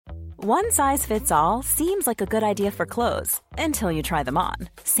One size fits all seems like a good idea for clothes until you try them on.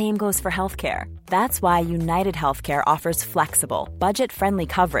 Same goes for healthcare. That's why United Healthcare offers flexible, budget-friendly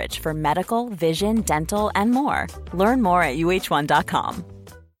coverage for medical, vision, dental, and more. Learn more at uh1.com.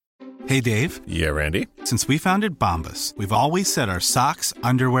 Hey, Dave. Yeah, Randy. Since we founded Bombas, we've always said our socks,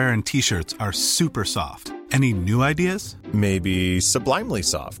 underwear, and T-shirts are super soft. Any new ideas? Maybe sublimely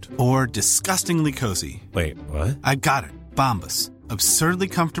soft. Or disgustingly cozy. Wait, what? I got it. Bombas. Absurdly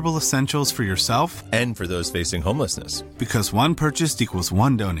comfortable essentials for yourself and for those facing homelessness. Because one purchased equals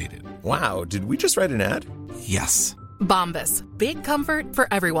one donated. Wow, did we just write an ad? Yes. Bombas. Big comfort for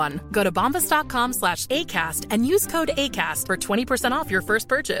everyone. Go to bombas.com/ACAST and use code ACAST for 20% off your first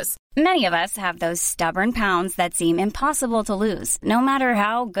purchase. Many of us have those stubborn pounds that seem impossible to lose, no matter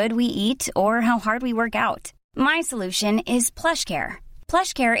how good we eat or how hard we work out. My solution is PlushCare.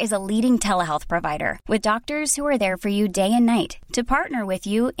 PlushCare is a leading telehealth provider with doctors who are there for you day and night to partner with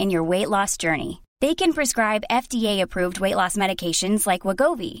you in your weight loss journey. They can prescribe FDA-approved weight loss medications like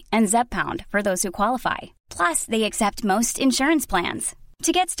Wegovy and Zepbound for those who qualify. Plus, they accept most insurance plans.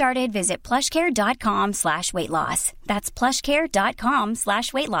 To get started, visit plushcare.com/weightloss. That's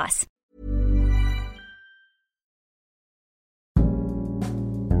plushcare.com/weightloss.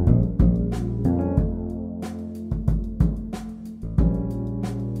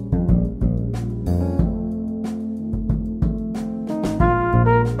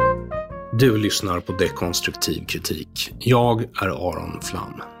 Du lyssnar på Dekonstruktiv kritik. Jag är Aron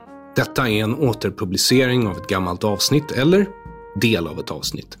Flam. Detta är en återpublicering av ett gammalt avsnitt eller del av ett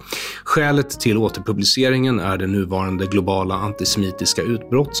avsnitt. Skälet till återpubliceringen är det nuvarande globala antisemitiska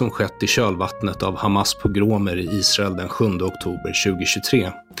utbrott som skett i kölvattnet av Hamas pogromer i Israel den 7 oktober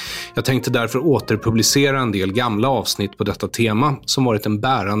 2023. Jag tänkte därför återpublicera en del gamla avsnitt på detta tema som varit en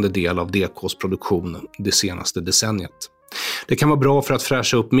bärande del av DKs produktion det senaste decenniet. Det kan vara bra för att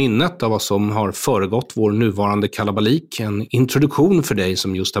fräscha upp minnet av vad som har föregått vår nuvarande kalabalik, en introduktion för dig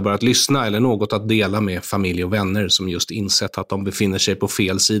som just har börjat lyssna eller något att dela med familj och vänner som just insett att de befinner sig på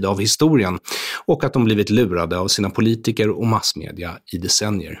fel sida av historien och att de blivit lurade av sina politiker och massmedia i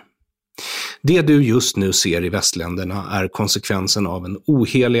decennier. Det du just nu ser i västländerna är konsekvensen av en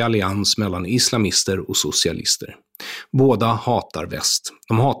ohelig allians mellan islamister och socialister. Båda hatar väst.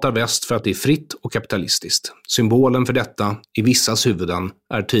 De hatar väst för att det är fritt och kapitalistiskt. Symbolen för detta i vissas huvuden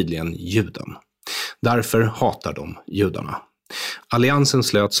är tydligen juden. Därför hatar de judarna. Alliansen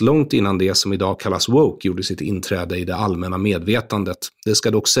slöts långt innan det som idag kallas woke gjorde sitt inträde i det allmänna medvetandet. Det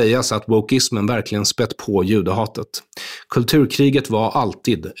ska dock sägas att wokeismen verkligen spett på judehatet. Kulturkriget var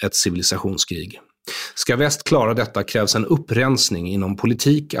alltid ett civilisationskrig. Ska väst klara detta krävs en upprensning inom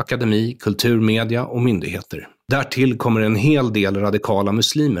politik, akademi, kulturmedia och myndigheter. Därtill kommer en hel del radikala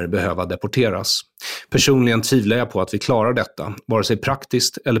muslimer behöva deporteras. Personligen tvivlar jag på att vi klarar detta, vare sig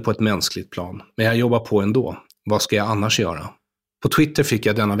praktiskt eller på ett mänskligt plan. Men jag jobbar på ändå. Vad ska jag annars göra? På Twitter fick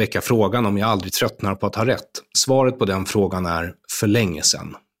jag denna vecka frågan om jag aldrig tröttnar på att ha rätt. Svaret på den frågan är för länge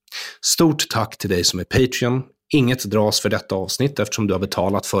sedan. Stort tack till dig som är Patreon. Inget dras för detta avsnitt eftersom du har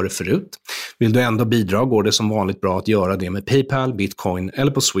betalat för det förut. Vill du ändå bidra går det som vanligt bra att göra det med PayPal, Bitcoin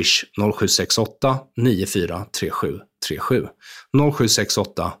eller på Swish 0768 943737.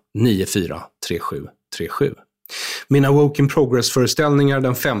 0768 943737. Mina Woke in Progress-föreställningar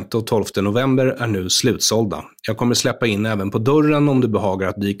den 5 och 12 november är nu slutsålda. Jag kommer släppa in även på dörren om du behagar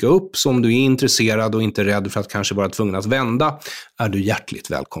att dyka upp, så om du är intresserad och inte rädd för att kanske vara tvungen att vända är du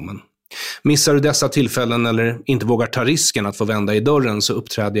hjärtligt välkommen. Missar du dessa tillfällen eller inte vågar ta risken att få vända i dörren så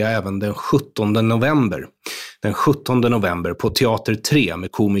uppträder jag även den 17 november. Den 17 november på Teater 3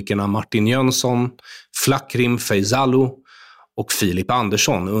 med komikerna Martin Jönsson, Flakrim Feizalu och Filip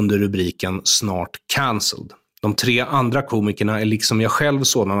Andersson under rubriken Snart Cancelled. De 3 andra komikerna är liksom jag själv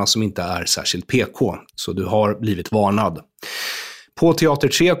sådana som inte är särskilt PK, så du har blivit varnad. På Teater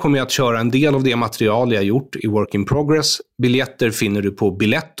 3 kommer jag att köra en del av det material jag gjort i Work in Progress. Biljetter finner du på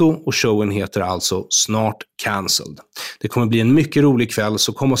Biletto och showen heter alltså Snart Cancelled. Det kommer bli en mycket rolig kväll,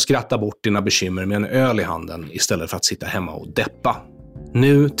 så kom och skratta bort dina bekymmer med en öl i handen istället för att sitta hemma och deppa.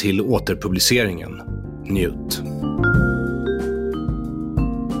 Nu till återpubliceringen. Njut!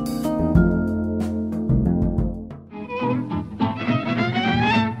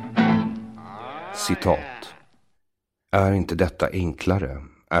 Citat. Är inte detta enklare?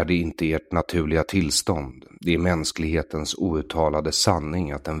 Är det inte ert naturliga tillstånd? Det är mänsklighetens outtalade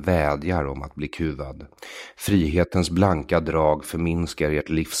sanning att den vädjar om att bli kuvad. Frihetens blanka drag förminskar ert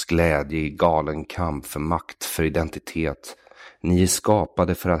livs glädje i galen kamp för makt, för identitet. Ni är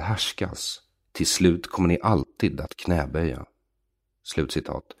skapade för att härskas. Till slut kommer ni alltid att knäböja.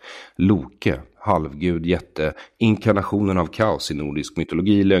 Slutcitat. Loke, halvgud, jätte, inkarnationen av kaos i nordisk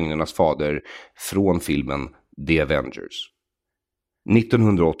mytologi, lögnernas fader, från filmen The Avengers.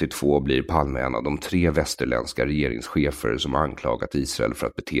 1982 blir Palme en av de 3 västerländska regeringschefer som anklagat Israel för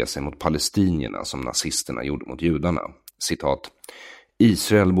att bete sig mot palestinierna som nazisterna gjorde mot judarna. Citat.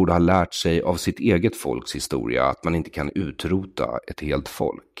 Israel borde ha lärt sig av sitt eget folks historia att man inte kan utrota ett helt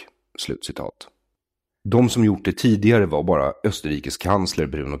folk. Slutcitat. De som gjort det tidigare var bara Österrikes kansler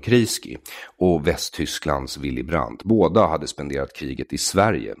Bruno Kreisky och Västtysklands Willy Brandt. Båda hade spenderat kriget i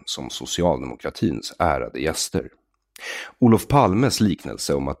Sverige som socialdemokratins ärade gäster. Olof Palmes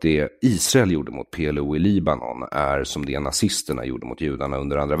liknelse om att det Israel gjorde mot PLO i Libanon är som det nazisterna gjorde mot judarna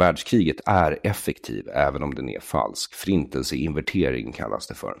under andra världskriget är effektiv, även om den är falsk. Förintelseinvertering kallas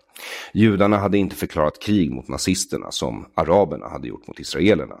det för. Judarna hade inte förklarat krig mot nazisterna som araberna hade gjort mot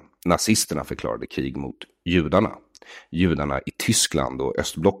israelerna. Nazisterna förklarade krig mot judarna. Judarna i Tyskland och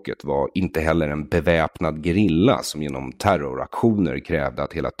östblocket var inte heller en beväpnad gerilla som genom terroraktioner krävde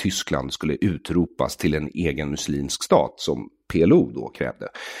att hela Tyskland skulle utropas till en egen muslimsk stat som PLO då krävde.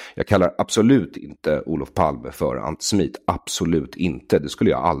 Jag kallar absolut inte Olof Palme för antisemit. Absolut inte. Det skulle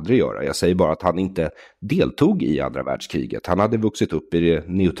jag aldrig göra. Jag säger bara att han inte deltog i andra världskriget. Han hade vuxit upp i det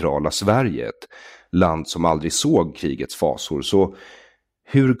neutrala Sverige, ett land som aldrig såg krigets fasor. Så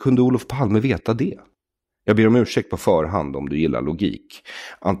hur kunde Olof Palme veta det? Jag ber om ursäkt på förhand om du gillar logik.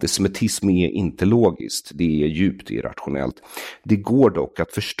 Antisemitism är inte logiskt, det är djupt irrationellt. Det går dock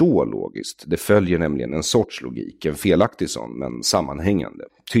att förstå logiskt. Det följer nämligen en sorts logik, en felaktig sån men sammanhängande.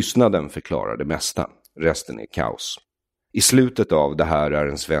 Tystnaden förklarar det mesta, resten är kaos. I slutet av Det här är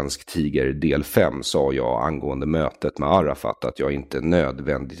en svensk tiger del 5 sa jag angående mötet med Arafat att jag inte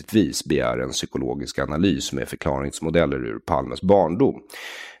nödvändigtvis begär en psykologisk analys med förklaringsmodeller ur Palmes barndom.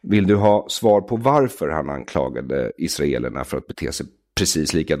 Vill du ha svar på varför han anklagade israelerna för att bete sig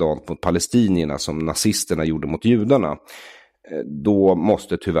precis likadant mot palestinierna som nazisterna gjorde mot judarna? Då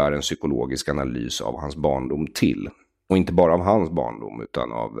måste tyvärr en psykologisk analys av hans barndom till. Och inte bara av hans barndom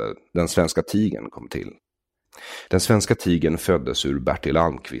utan av den svenska tigern kom till. Den svenska tigern föddes ur Bertil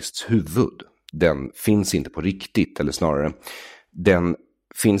Almqvists huvud. Den finns inte på riktigt, eller snarare, den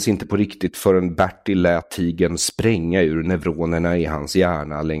finns inte på riktigt förrän Bertil lät tigern spränga ur neuronerna i hans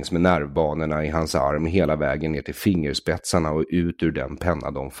hjärna längs med nervbanorna i hans arm hela vägen ner till fingerspetsarna och ut ur den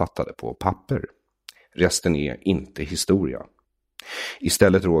penna de fattade på papper. Resten är inte historia.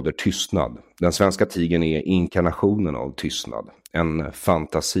 Istället råder tystnad. Den svenska tigern är inkarnationen av tystnad. En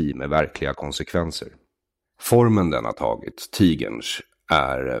fantasi med verkliga konsekvenser. Formen den har tagit, tigerns,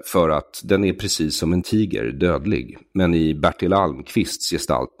 är för att den är precis som en tiger, dödlig. Men i Bertil Almqvists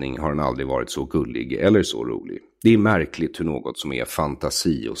gestaltning har den aldrig varit så gullig eller så rolig. Det är märkligt hur något som är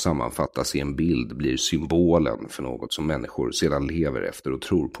fantasi och sammanfattas i en bild blir symbolen för något som människor sedan lever efter och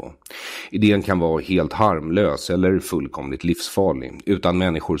tror på. Idén kan vara helt harmlös eller fullkomligt livsfarlig. Utan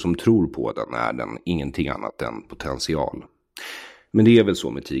människor som tror på den är den ingenting annat än potential. Men det är väl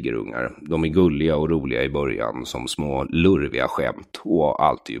så med tigerungar. De är gulliga och roliga i början som små lurviga skämt och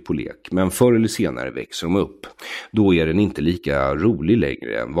allt är ju på lek. Men förr eller senare växer de upp. Då är den inte lika rolig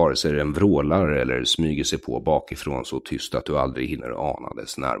längre, vare sig den vrålar eller smyger sig på bakifrån så tyst att du aldrig hinner ana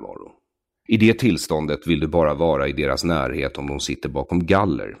dess närvaro. I det tillståndet vill du bara vara i deras närhet om de sitter bakom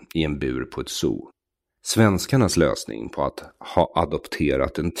galler i en bur på ett zoo. Svenskarnas lösning på att ha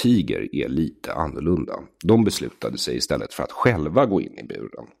adopterat en tiger är lite annorlunda. De beslutade sig istället för att själva gå in i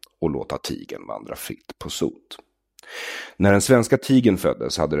buren och låta tigern vandra fritt på sot. När den svenska tigern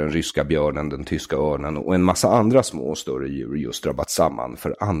föddes hade den ryska björnen, den tyska örnen och en massa andra små och större djur just drabbat samman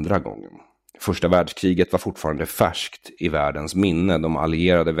för andra gången. Första världskriget var fortfarande färskt i världens minne. De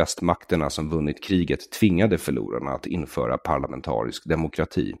allierade västmakterna som vunnit kriget tvingade förlorarna att införa parlamentarisk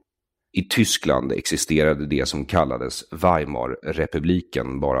demokrati. I Tyskland existerade det som kallades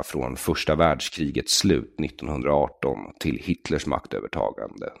Weimarrepubliken bara från första världskrigets slut 1918 till Hitlers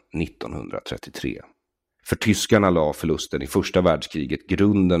maktövertagande 1933. För tyskarna la förlusten i första världskriget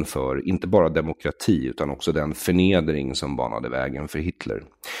grunden för inte bara demokrati utan också den förnedring som banade vägen för Hitler.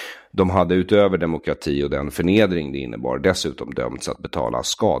 De hade utöver demokrati och den förnedring det innebar dessutom dömts att betala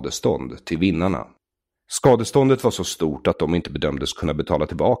skadestånd till vinnarna. Skadeståndet var så stort att de inte bedömdes kunna betala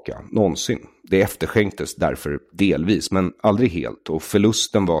tillbaka, någonsin. Det efterskänktes därför delvis, men aldrig helt. Och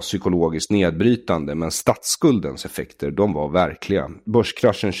förlusten var psykologiskt nedbrytande, men statsskuldens effekter, de var verkliga.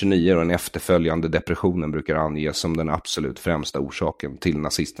 Börskraschen 29 och den efterföljande depressionen brukar anges som den absolut främsta orsaken till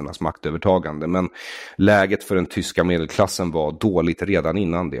nazisternas maktövertagande. Men läget för den tyska medelklassen var dåligt redan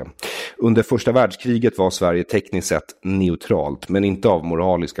innan det. Under första världskriget var Sverige tekniskt sett neutralt, men inte av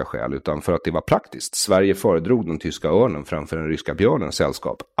moraliska skäl utan för att det var praktiskt. Sverige föredrog den tyska örnen framför den ryska björnens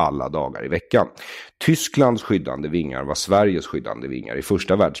sällskap alla dagar i veckan. Tysklands skyddande vingar var Sveriges skyddande vingar i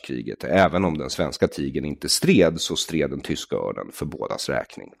första världskriget. Även om den svenska tigern inte stred, så stred den tyska örnen för bådas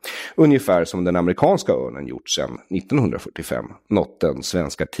räkning. Ungefär som den amerikanska örnen gjort sedan 1945, något den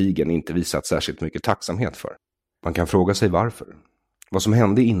svenska tigern inte visat särskilt mycket tacksamhet för. Man kan fråga sig varför. Vad som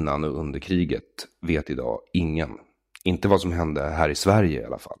hände innan och under kriget vet idag ingen. Inte vad som hände här i Sverige i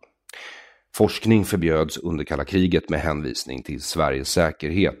alla fall. Forskning förbjöds under kalla kriget med hänvisning till Sveriges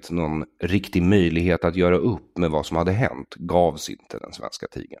säkerhet. Någon riktig möjlighet att göra upp med vad som hade hänt gavs inte den svenska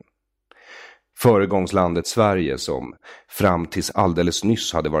tigern. Föregångslandet Sverige, som fram tills alldeles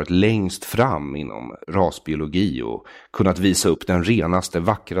nyss hade varit längst fram inom rasbiologi och kunnat visa upp den renaste,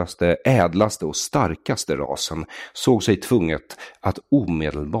 vackraste, ädlaste och starkaste rasen, såg sig tvunget att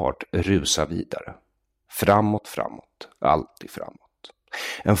omedelbart rusa vidare. Framåt, alltid framåt.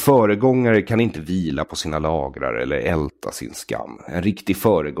 En föregångare kan inte vila på sina lagrar eller älta sin skam. En riktig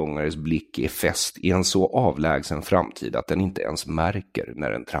föregångares blick är fäst i en så avlägsen framtid att den inte ens märker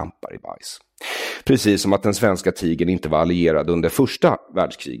när den trampar i bajs. Precis som att den svenska tigern inte var allierad under första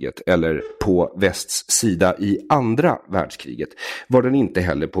världskriget eller på västs sida i andra världskriget, var den inte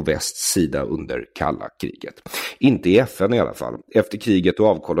heller på västs sida under kalla kriget. Inte i FN i alla fall. Efter kriget och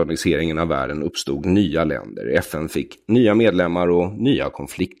avkoloniseringen av världen uppstod nya länder. FN fick nya medlemmar och nya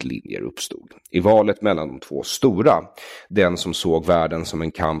konfliktlinjer uppstod. I valet mellan de två stora, den som såg världen som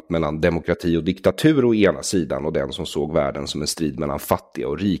en kamp mellan demokrati och diktatur å ena sidan och den som såg världen som en strid mellan fattiga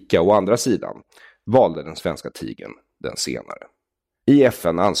och rika å andra sidan, valde den svenska tigern den senare. I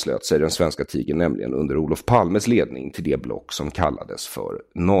FN anslöt sig den svenska tigern nämligen under Olof Palmes ledning till det block som kallades för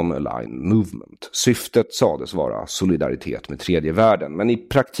Non-Aligned Movement. Syftet sades vara solidaritet med tredje världen, men i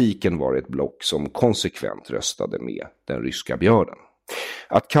praktiken var det ett block som konsekvent röstade med den ryska björnen.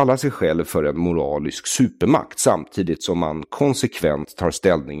 Att kalla sig själv för en moralisk supermakt samtidigt som man konsekvent tar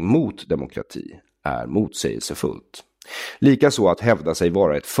ställning mot demokrati är motsägelsefullt. Likaså att hävda sig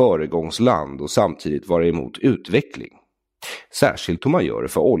vara ett föregångsland och samtidigt vara emot utveckling. Särskilt om man gör det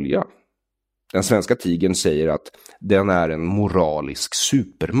för olja. Den svenska tigern säger att den är en moralisk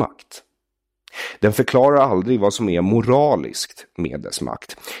supermakt. Den förklarar aldrig vad som är moraliskt med dess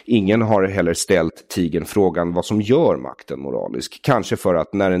makt. Ingen har heller ställt tigern frågan vad som gör makten moralisk. Kanske för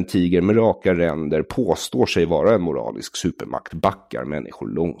att när en tiger med raka ränder påstår sig vara en moralisk supermakt backar människor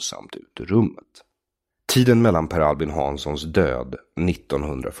långsamt ut ur rummet. Tiden mellan Per Albin Hanssons död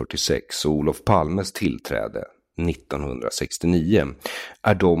 1946 och Olof Palmes tillträde 1969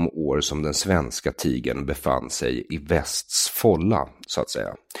 är de år som den svenska tigern befann sig i västs folla, så att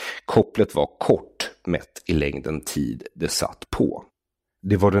säga. Kopplet var kort mätt i längden tid det satt på.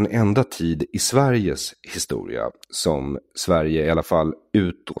 Det var den enda tid i Sveriges historia som Sverige i alla fall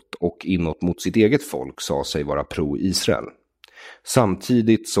utåt och inåt mot sitt eget folk sa sig vara pro-Israel.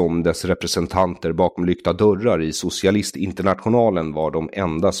 Samtidigt som dess representanter bakom lyckta dörrar i socialistinternationalen var de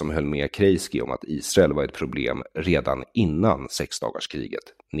enda som höll med KRITIKs om att Israel var ett problem redan innan sexdagarskriget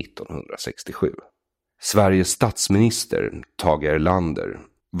 1967. Sveriges statsminister Tage Erlander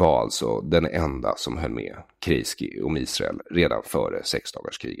var alltså den enda som höll med KRITIKs om Israel redan före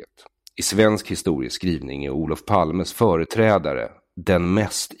sexdagarskriget. I svensk historieskrivning är Olof Palmes företrädare den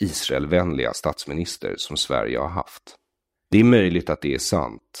mest Israelvänliga statsminister som Sverige har haft. Det är möjligt att det är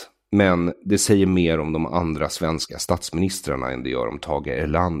sant, men det säger mer om de andra svenska statsministrarna än det gör om Tage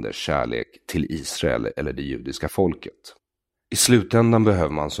Erlanders kärlek till Israel eller det judiska folket. I slutändan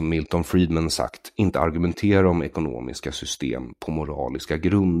behöver man, som Milton Friedman sagt, inte argumentera om ekonomiska system på moraliska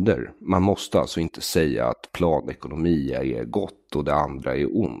grunder. Man måste alltså inte säga att planekonomi är gott och det andra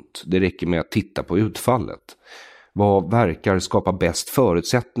är ont. Det räcker med att titta på utfallet. Vad verkar skapa bäst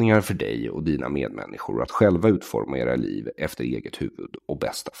förutsättningar för dig och dina medmänniskor att själva utforma era liv efter eget huvud och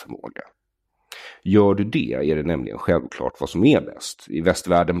bästa förmåga? Gör du det är det nämligen självklart vad som är bäst. I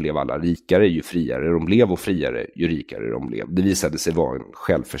västvärlden blev alla rikare ju friare de blev och friare ju rikare de blev. Det visade sig vara en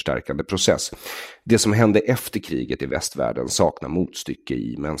självförstärkande process. Det som hände efter kriget i västvärlden saknar motstycke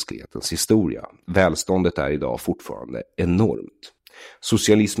i mänsklighetens historia. Välståndet är idag fortfarande enormt.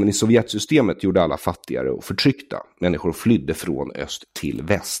 Socialismen i Sovjetsystemet gjorde alla fattigare och förtryckta. Människor flydde från öst till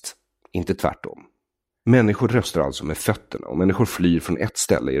väst, inte tvärtom. Människor röstar alltså med fötterna och människor flyr från ett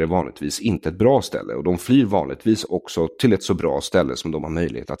ställe är det vanligtvis inte ett bra ställe och de flyr vanligtvis också till ett så bra ställe som de har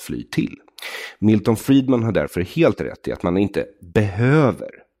möjlighet att fly till. Milton Friedman har därför helt rätt i att man inte behöver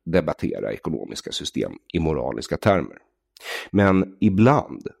debattera ekonomiska system i moraliska termer. Men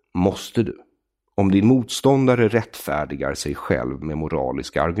ibland måste du. Om din motståndare rättfärdigar sig själv med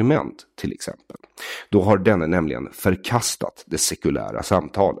moraliska argument till exempel, då har denne nämligen förkastat det sekulära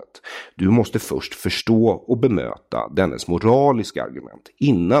samtalet. Du måste först förstå och bemöta dennes moraliska argument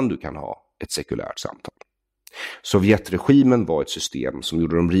innan du kan ha ett sekulärt samtal. Sovjetregimen var ett system som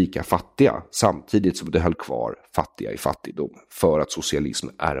gjorde de rika fattiga samtidigt som det höll kvar fattiga i fattigdom, för att socialism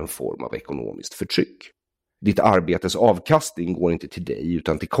är en form av ekonomiskt förtryck. Ditt arbetes avkastning går inte till dig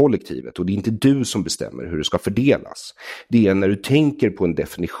utan till kollektivet, och det är inte du som bestämmer hur det ska fördelas. Det är när du tänker på en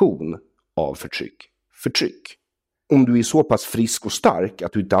definition av förtryck. Om du är så pass frisk och stark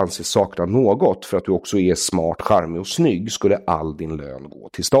att du inte anses sakna något för att du också är smart, charmig och snygg, skulle all din lön gå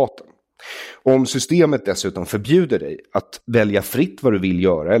till staten. Om systemet dessutom förbjuder dig att välja fritt vad du vill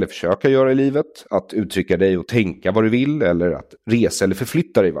göra eller försöka göra i livet, att uttrycka dig och tänka vad du vill eller att resa eller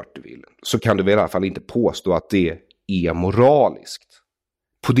förflytta dig vart du vill, så kan du väl i alla fall inte påstå att det är moraliskt.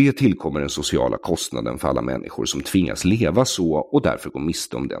 På det tillkommer den sociala kostnaden för alla människor som tvingas leva så och därför går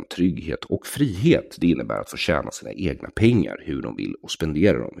miste om den trygghet och frihet det innebär att få tjäna sina egna pengar hur de vill och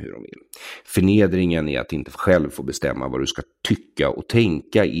spendera dem hur de vill. Förnedringen i att inte själv få bestämma vad du ska tycka och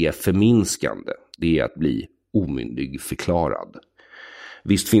tänka är förminskande. Det är att bli omyndig förklarad.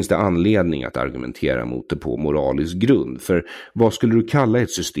 Visst finns det anledning att argumentera mot det på moralisk grund, för vad skulle du kalla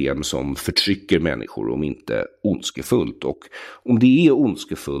ett system som förtrycker människor om inte ondskefullt? Och om det är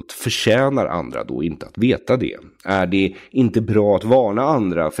ondskefullt, förtjänar andra då inte att veta det? Är det inte bra att varna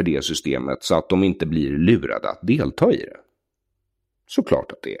andra för det systemet så att de inte blir lurade att delta i det?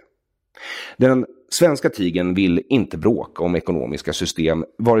 Såklart att det är. Den svenska tigern vill inte bråka om ekonomiska system,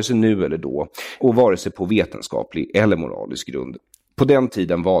 vare sig nu eller då, och vare sig på vetenskaplig eller moralisk grund. På den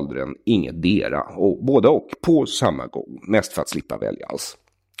tiden valde den inget dera, och båda och på samma gång, mest för att slippa välja alls.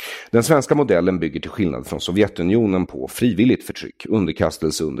 Den svenska modellen bygger till skillnad från Sovjetunionen på frivilligt förtryck,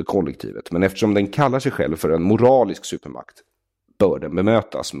 underkastelse under kollektivet, men eftersom den kallar sig själv för en moralisk supermakt bör den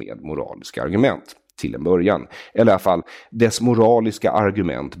bemötas med moraliska argument till en början, eller i alla fall dess moraliska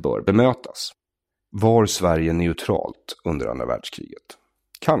argument bör bemötas. Var Sverige neutralt under andra världskriget?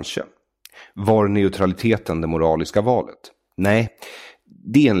 Kanske. Var neutraliteten det moraliska valet? Nej,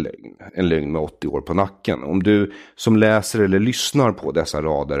 det är en lögn med 80 år på nacken. Om du som läser eller lyssnar på dessa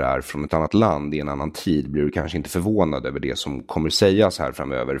rader är från ett annat land i en annan tid blir du kanske inte förvånad över det som kommer sägas här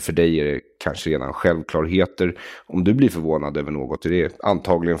framöver. För dig är det kanske redan självklarheter. Om du blir förvånad över något är det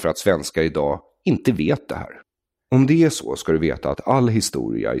antagligen för att svenskar idag inte vet det här. Om det är så ska du veta att all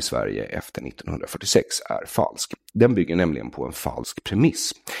historia i Sverige efter 1946 är falsk. Den bygger nämligen på en falsk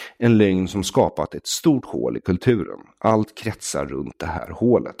premiss. En lögn som skapat ett stort hål i kulturen. Allt kretsar runt det här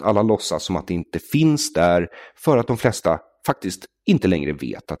hålet. Alla låtsas som att det inte finns där för att de flesta faktiskt inte längre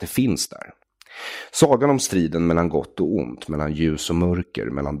vet att det finns där. Sagan om striden mellan gott och ont, mellan ljus och mörker,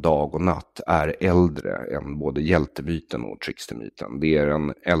 mellan dag och natt är äldre än både hjältemyten och trickstermyten. Det är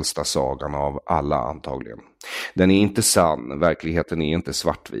den äldsta sagan av alla antagligen. Den är inte sann, verkligheten är inte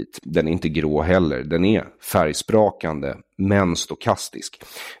svartvit, den är inte grå heller, den är färgsprakande men stokastisk.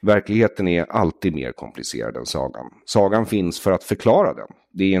 Verkligheten är alltid mer komplicerad än sagan. Sagan finns för att förklara den.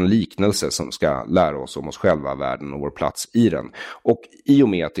 Det är en liknelse som ska lära oss om oss själva, världen och vår plats i den. Och i och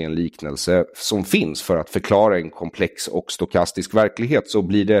med att det är en liknelse som finns för att förklara en komplex och stokastisk verklighet så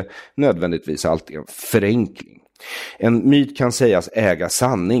blir det nödvändigtvis alltid en förenkling. En myt kan sägas äga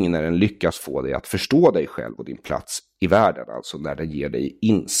sanning när den lyckas få dig att förstå dig själv och din plats i världen, alltså när den ger dig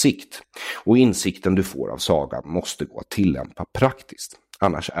insikt. Och insikten du får av sagan måste gå att tillämpa praktiskt,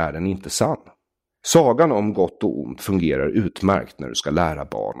 annars är den inte sann. Sagan om gott och ont fungerar utmärkt när du ska lära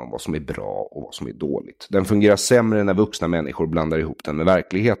barn om vad som är bra och vad som är dåligt. Den fungerar sämre när vuxna människor blandar ihop den med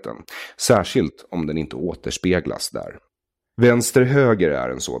verkligheten, särskilt om den inte återspeglas där. Vänster-höger är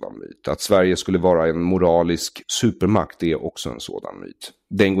en sådan myt. Att Sverige skulle vara en moralisk supermakt är också en sådan myt.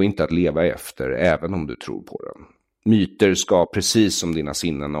 Den går inte att leva efter även om du tror på den. Myter ska precis som dina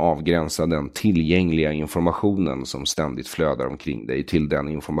sinnen avgränsa den tillgängliga informationen som ständigt flödar omkring dig till den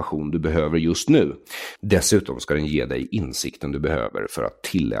information du behöver just nu. Dessutom ska den ge dig insikten du behöver för att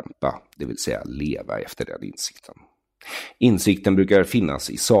tillämpa, det vill säga leva efter den insikten. Insikten brukar finnas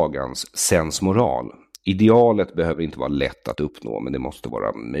i sagans sensmoral. Idealet behöver inte vara lätt att uppnå, men det måste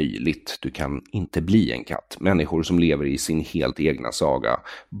vara möjligt. Du kan inte bli en katt. Människor som lever i sin helt egna saga,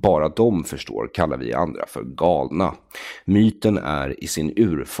 bara de förstår, kallar vi andra för galna. Myten är i sin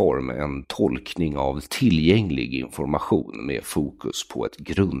urform en tolkning av tillgänglig information med fokus på ett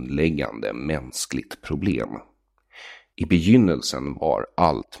grundläggande mänskligt problem. I begynnelsen var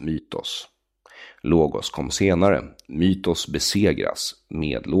allt mytos. Logos kom senare. Mytos besegras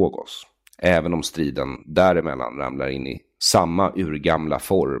med logos. Även om striden däremellan ramlar in i Samma urgamla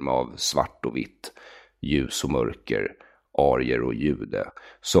form av svart och vitt, ljus och mörker, arier och jude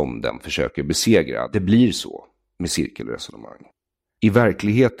som den försöker besegra. Det blir så med cirkelresonemang. I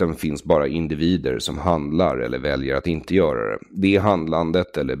verkligheten finns bara individer som handlar eller väljer att inte göra det. Det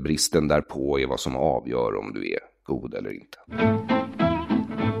handlandet eller bristen därpå är vad som avgör om du är god eller inte.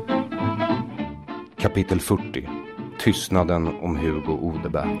 Kapitel 40. Tystnaden om Hugo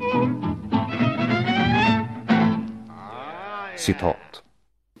Odeberg. Citat.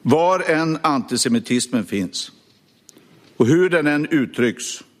 Var än antisemitismen finns och hur den än uttrycks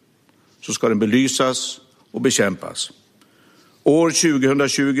så ska den belysas och bekämpas. År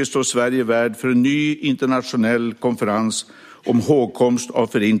 2020 står Sverige värd för en ny internationell konferens om hågkomst av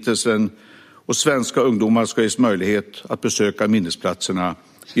förintelsen och svenska ungdomar ska ges möjlighet att besöka minnesplatserna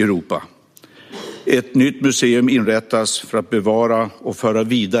i Europa. Ett nytt museum inrättas för att bevara och föra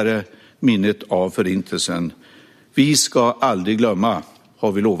vidare minnet av förintelsen. Vi ska aldrig glömma,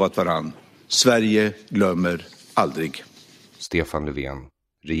 har vi lovat varann. Sverige glömmer aldrig. Stefan Löfven,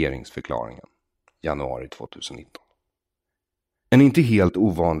 regeringsförklaringen, januari 2019. En inte helt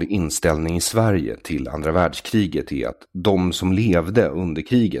ovanlig inställning i Sverige till andra världskriget är att de som levde under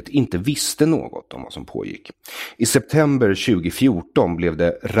kriget inte visste något om vad som pågick. I september 2014 blev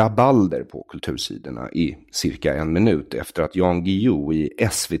det rabalder på kultursidorna i cirka en minut efter att Jan Guillou i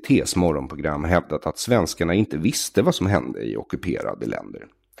SVT:s morgonprogram hävdat att svenskarna inte visste vad som hände i ockuperade länder.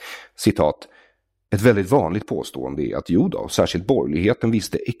 Citat. Ett väldigt vanligt påstående är att särskilt borgerligheten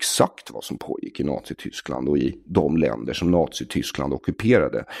visste exakt vad som pågick i Nazityskland och i de länder som Nazityskland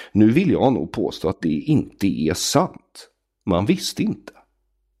ockuperade. Nu vill jag nog påstå att det inte är sant. Man visste inte.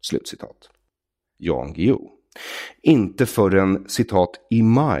 Slutcitat. Jan Guillou. Inte förrän, citat, i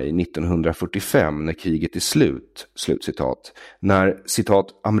maj 1945 när kriget är slut, slutcitat, när, citat,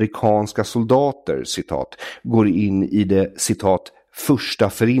 amerikanska soldater, citat, går in i det, citat, första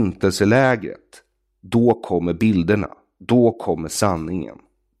förintelselägret. Då kommer bilderna, då kommer sanningen,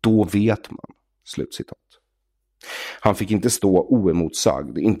 då vet man, slutcitat. Han fick inte stå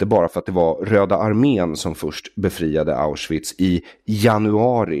oemotsagd, inte bara för att det var Röda armén som först befriade Auschwitz i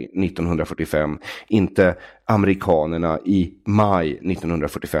januari 1945, inte amerikanerna i maj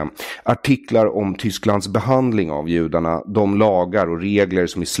 1945. Artiklar om Tysklands behandling av judarna, de lagar och regler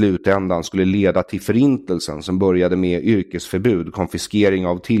som i slutändan skulle leda till förintelsen som började med yrkesförbud, konfiskering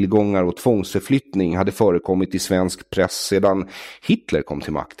av tillgångar och tvångsförflyttning hade förekommit i svensk press sedan Hitler kom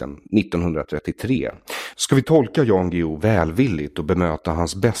till makten 1933. Ska vi tolka Jan Guillou välvilligt och bemöta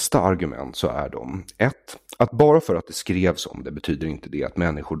hans bästa argument så är de 1. Att bara för att det skrevs om det betyder inte det att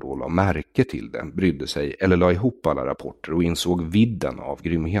människor då la märke till det, brydde sig eller la ihop alla rapporter och insåg vidden av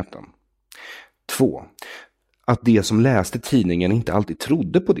grymheten. 2. Att det som läste tidningen inte alltid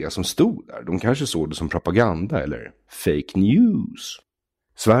trodde på det som stod där. De kanske såg det som propaganda eller fake news.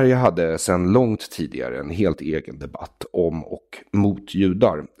 Sverige hade sedan långt tidigare en helt egen debatt om och mot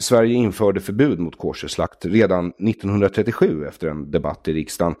judar. Sverige införde förbud mot koscherslakt redan 1937 efter en debatt i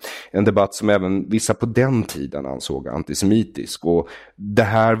riksdagen. En debatt som även vissa på den tiden ansåg antisemitisk. Och det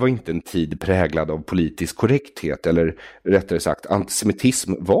här var inte en tid präglad av politisk korrekthet, eller rättare sagt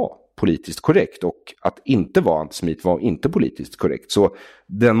antisemitism var politiskt korrekt och att inte vara antisemit var inte politiskt korrekt. Så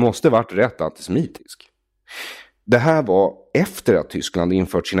den måste varit rätt antisemitisk. Det här var efter att Tyskland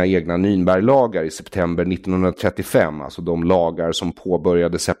infört sina egna Nürnberglagar i september 1935, alltså de lagar som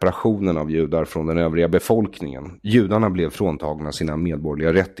påbörjade separationen av judar från den övriga befolkningen. Judarna blev fråntagna sina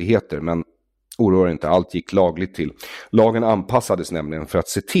medborgerliga rättigheter, men oroa inte, allt gick lagligt till. Lagen anpassades nämligen för att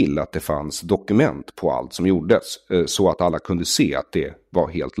se till att det fanns dokument på allt som gjordes, så att alla kunde se att det var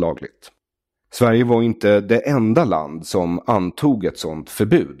helt lagligt. Sverige var inte det enda land som antog ett sådant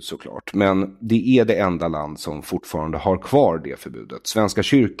förbud såklart, men det är det enda land som fortfarande har kvar det förbudet. Svenska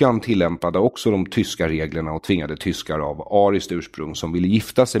kyrkan tillämpade också de tyska reglerna och tvingade tyskar av ariskt ursprung som ville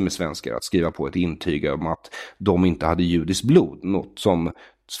gifta sig med svenskar att skriva på ett intyg om att de inte hade judiskt blod, något som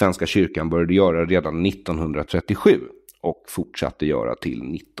Svenska kyrkan började göra redan 1937 och fortsatte göra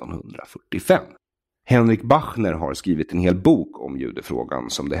till 1945. Henrik Bachner har skrivit en hel bok om judefrågan,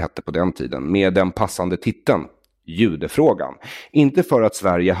 som det hette på den tiden, med den passande titeln Judefrågan. Inte för att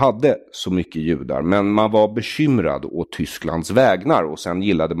Sverige hade så mycket judar, men man var bekymrad åt Tysklands vägnar och sen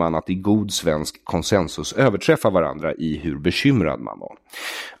gillade man att i god svensk konsensus överträffa varandra i hur bekymrad man var.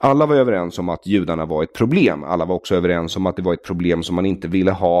 Alla var överens om att judarna var ett problem. Alla var också överens om att det var ett problem som man inte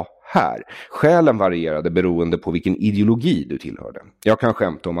ville ha här. Skälen varierade beroende på vilken ideologi du tillhörde. Jag kan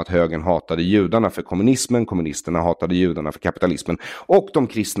skämta om att högern hatade judarna för kommunismen, kommunisterna hatade judarna för kapitalismen och de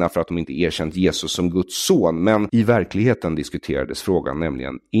kristna för att de inte erkänt Jesus som Guds son. Men i verkligheten diskuterades frågan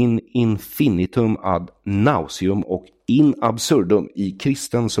nämligen in infinitum ad nauseum och in absurdum i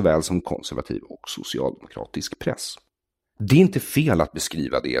kristen såväl som konservativ och socialdemokratisk press. Det är inte fel att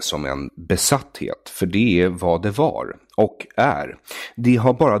beskriva det som en besatthet, för det är vad det var och är. Det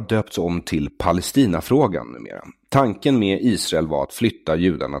har bara döpts om till Palestinafrågan numera. Tanken med Israel var att flytta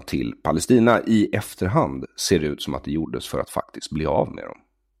judarna till Palestina. I efterhand ser det ut som att det gjordes för att faktiskt bli av med dem.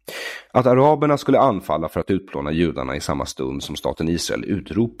 Att araberna skulle anfalla för att utplåna judarna i samma stund som staten Israel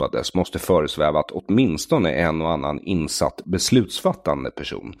utropades måste föresvävat åtminstone en och annan insatt beslutsfattande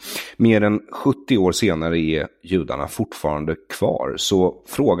person. Mer än 70 år senare är judarna fortfarande kvar, så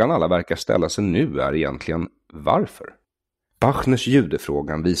frågan alla verkar ställa sig nu är egentligen varför? Bachners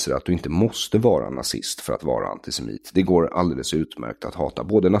judefrågan visar att du inte måste vara nazist för att vara antisemit. Det går alldeles utmärkt att hata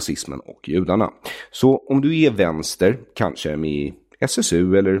både nazismen och judarna. Så om du är vänster, kanske med i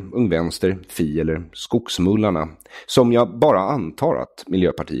SSU eller Ung Vänster, Fi eller Skogsmullarna, som jag bara antar att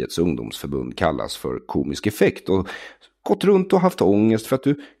Miljöpartiets ungdomsförbund kallas för komisk effekt, och gått runt och haft ångest för att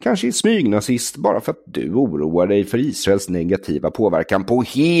du kanske är smygnazist bara för att du oroar dig för Israels negativa påverkan på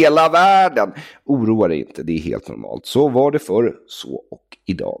hela världen. Oroa dig inte, det är helt normalt. Så var det förr, så och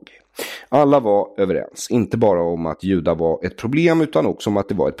idag. Alla var överens, inte bara om att judar var ett problem utan också om att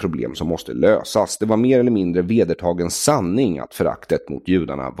det var ett problem som måste lösas. Det var mer eller mindre vedertagen sanning att föraktet mot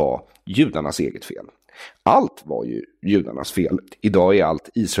judarna var judarnas eget fel. Allt var ju judarnas fel. Idag är allt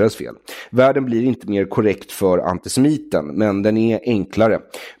Israels fel. Världen blir inte mer korrekt för antisemiten, men den är enklare.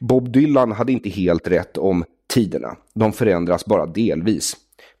 Bob Dylan hade inte helt rätt om tiderna. De förändras bara delvis.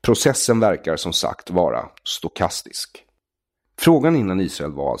 Processen verkar som sagt vara stokastisk. Frågan innan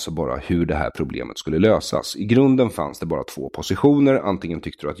Israel var alltså bara hur det här problemet skulle lösas. I grunden fanns det bara två positioner. Antingen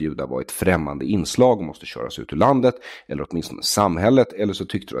tyckte du att judar var ett främmande inslag och måste köras ut ur landet, eller åtminstone samhället, eller så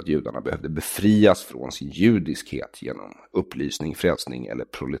tyckte du att judarna behövde befrias från sin judiskhet genom upplysning, frälsning eller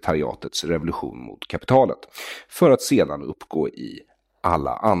proletariatets revolution mot kapitalet, för att sedan uppgå i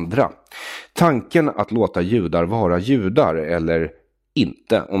alla andra. Tanken att låta judar vara judar eller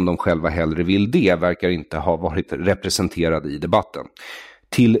inte, om de själva hellre vill det, verkar inte ha varit representerad i debatten.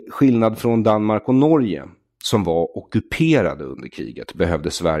 Till skillnad från Danmark och Norge, som var ockuperade under kriget,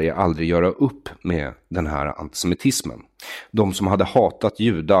 behövde Sverige aldrig göra upp med den här antisemitismen. De som hade hatat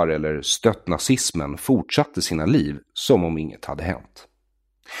judar eller stött nazismen fortsatte sina liv som om inget hade hänt.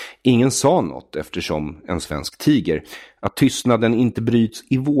 Ingen sa något eftersom en svensk tiger. Att tystnaden inte bryts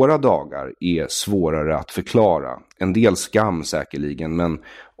i våra dagar är svårare att förklara. En del skam säkerligen, men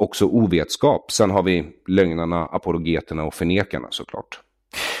också ovetskap. Sen har vi lögnarna, apologeterna och förnekarna såklart.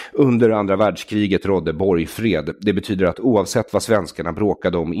 Under andra världskriget rådde borgfred. Det betyder att oavsett vad svenskarna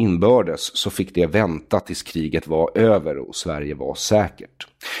bråkade om inbördes så fick det vänta tills kriget var över och Sverige var säkert.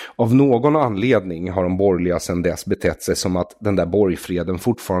 Av någon anledning har de borgerliga sedan dess betett sig som att den där borgfreden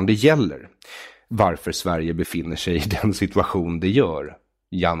fortfarande gäller. Varför Sverige befinner sig i den situation det gör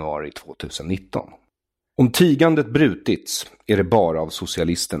januari 2019. Om tigandet brutits är det bara av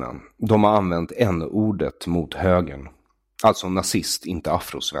socialisterna. De har använt n-ordet mot högern. Alltså nazist, inte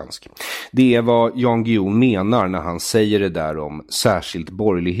afrosvensk. Det är vad Jan Guillou menar när han säger det där om särskilt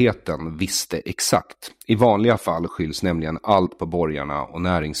borgerligheten visste exakt. I vanliga fall skylls nämligen allt på borgarna och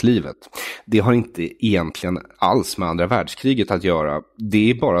näringslivet. Det har inte egentligen alls med andra världskriget att göra. Det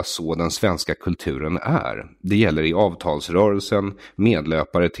är bara så den svenska kulturen är. Det gäller i avtalsrörelsen,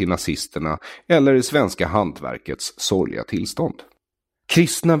 medlöpare till nazisterna eller i svenska hantverkets sorgliga tillstånd.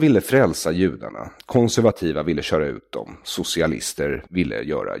 Kristna ville frälsa judarna, konservativa ville köra ut dem, socialister ville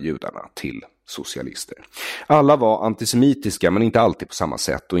göra judarna till socialister. Alla var antisemitiska men inte alltid på samma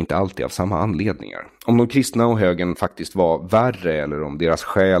sätt och inte alltid av samma anledningar. Om de kristna och högern faktiskt var värre eller om deras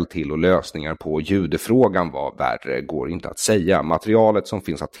skäl till och lösningar på judefrågan var värre går inte att säga. Materialet som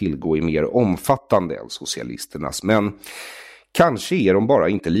finns att tillgå är mer omfattande än socialisternas, men kanske är de bara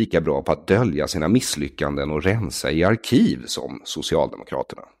inte lika bra på att dölja sina misslyckanden och rensa i arkiv som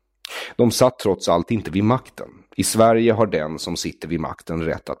Socialdemokraterna. De satt trots allt inte vid makten. I Sverige har den som sitter vid makten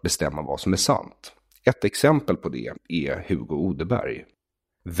rätt att bestämma vad som är sant. Ett exempel på det är Hugo Odeberg.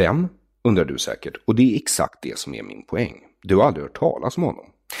 Vem? Undrar du säkert. Och det är exakt det som är min poäng. Du har aldrig hört talas om honom.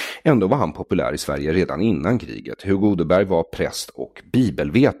 Ändå var han populär i Sverige redan innan kriget. Hugo Odeberg var präst och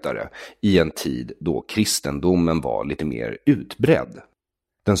bibelvetare i en tid då kristendomen var lite mer utbredd.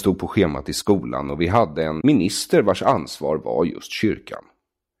 Den stod på schemat i skolan och vi hade en minister vars ansvar var just kyrkan.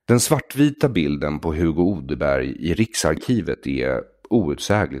 Den svartvita bilden på Hugo Odeberg i Riksarkivet är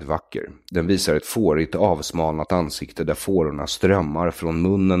outsägligt vacker. Den visar ett fårigt avsmalnat ansikte där fårorna strömmar från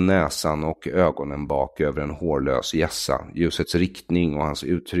munnen, näsan och ögonen bak över en hårlös gässa. Ljusets riktning och hans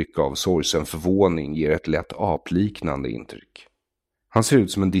uttryck av sorgsen förvåning ger ett lätt apliknande intryck. Han ser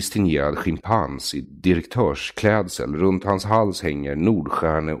ut som en distingerad schimpans i direktörsklädsel. Runt hans hals hänger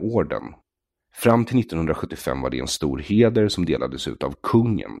Nordstjärneorden. Fram till 1975 var det en stor heder som delades ut av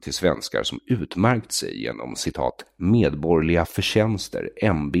kungen till svenskar som utmärkt sig genom citat medborgerliga förtjänster,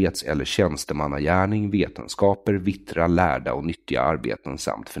 ämbets- eller tjänstemannagärning, vetenskaper, vittra, lärda och nyttiga arbeten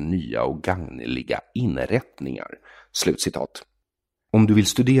samt för nya och gagneliga inrättningar. Slutcitat. Om du vill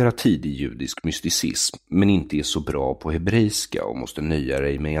studera tidig judisk mysticism men inte är så bra på hebreiska och måste nöja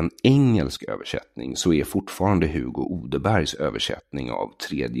dig med en engelsk översättning så är fortfarande Hugo Odebergs översättning av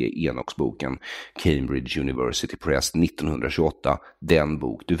tredje Enoksboken Cambridge University Press 1928 den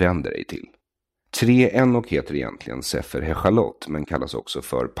bok du vänder dig till. 3 Enok heter egentligen Sefer Hechalot men kallas också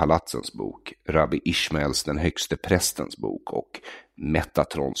för Palatsens bok, Rabbi Ishmaels den högste prästens bok och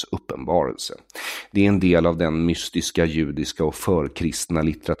Metatrons uppenbarelse. Det är en del av den mystiska judiska och förkristna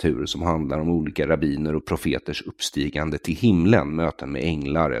litteratur som handlar om olika rabbiner och profeters uppstigande till himlen, möten med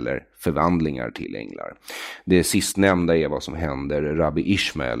änglar eller förvandlingar till änglar. Det sistnämnda är vad som händer Rabbi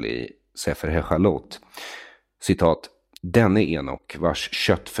Ishmael i Sefer Hechalot. Citat. Denne Enok, vars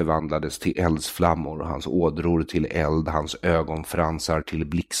kött förvandlades till eldsflammor, hans ådror till eld, hans ögonfransar till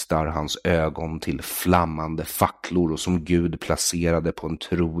blixtar, hans ögon till flammande facklor och som Gud placerade på en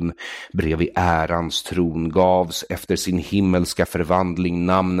tron bredvid ärans tron gavs efter sin himmelska förvandling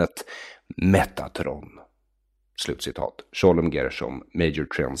namnet Metatron. Slutcitat. Sholem Gershom, Major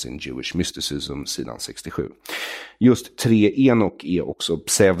Trends in Jewish Mysticism, sidan 67. Just 3 Enok är också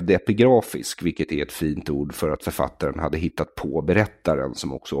pseudepigrafisk, vilket är ett fint ord för att författaren hade hittat på berättaren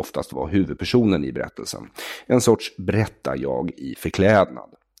som också oftast var huvudpersonen i berättelsen. En sorts berättarjag i förklädnad.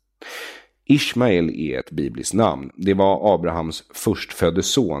 Ishmael är ett bibliskt namn. Det var Abrahams förstfödde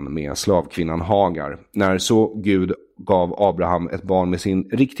son med slavkvinnan Hagar. När så Gud gav Abraham ett barn med sin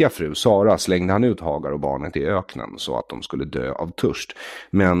riktiga fru Sara slängde han ut Hagar och barnet i öknen så att de skulle dö av törst.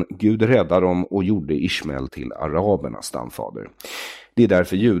 Men Gud räddade dem och gjorde Ishmael till arabernas stamfader. Det är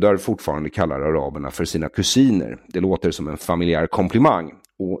därför judar fortfarande kallar araberna för sina kusiner. Det låter som en familjär komplimang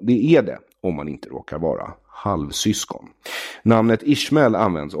och det är det om man inte råkar vara halvsyskon. Namnet Ishmael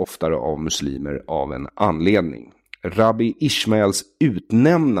används oftare av muslimer av en anledning. Rabbi Ishmaels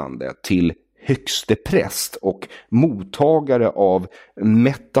utnämnande till högste präst och mottagare av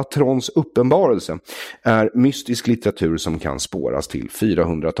Metatrons uppenbarelse är mystisk litteratur som kan spåras till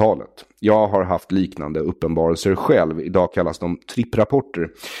 400-talet. Jag har haft liknande uppenbarelser själv. Idag kallas de tripprapporter.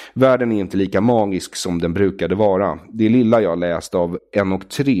 Världen är inte lika magisk som den brukade vara. Det lilla jag läst av Enok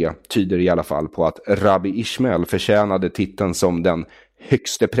 3 tyder i alla fall på att Rabbi Ishmael förtjänade titeln som den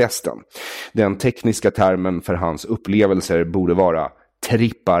högste prästen. Den tekniska termen för hans upplevelser borde vara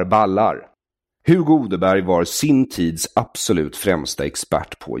tripparballar. Hugo Odeberg var sin tids absolut främsta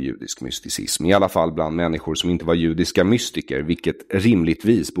expert på judisk mysticism, i alla fall bland människor som inte var judiska mystiker, vilket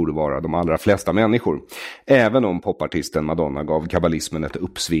rimligtvis borde vara de allra flesta människor, även om popartisten Madonna gav kabbalismen ett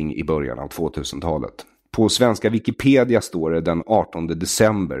uppsving i början av 2000-talet. På svenska Wikipedia står det den 18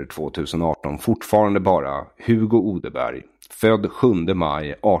 december 2018 fortfarande bara Hugo Odeberg, född 7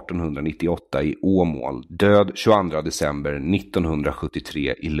 maj 1898 i Åmål, död 22 december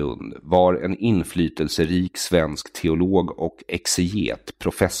 1973 i Lund, var en inflytelserik svensk teolog och exeget,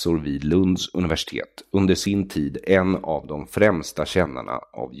 professor vid Lunds universitet, under sin tid en av de främsta kännarna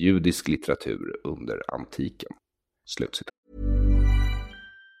av judisk litteratur under antiken. Slutcitat.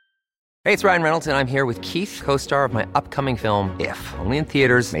 Hey, it's Ryan Reynolds, and I'm here with Keith, co-star of my upcoming film, If, only in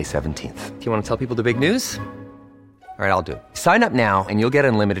theaters May 17th. Do you want to tell people the big news? All right, I'll do it. Sign up now and you'll get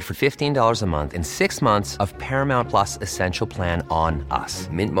unlimited for $15 a month and 6 months of Paramount Plus Essential Plan on us.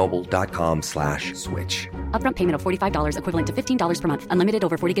 MintMobile.com/switch. Upfront payment of $45 equivalent to $15 per month. Unlimited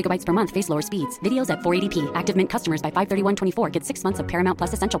over 40 gigabytes per month. Face lower speeds. Videos at 480p. Active Mint customers by 531.24 get 6 months of Paramount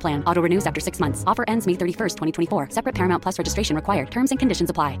Plus Essential Plan. Auto renews after 6 months. Offer ends May 31st, 2024. Separate Paramount Plus registration required. Terms and conditions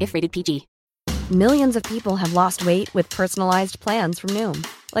apply if rated PG. Millions of people have lost weight with personalized plans from Noom.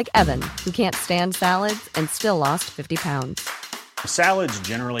 Like Evan, who can't stand salads and still lost 50 pounds. Salads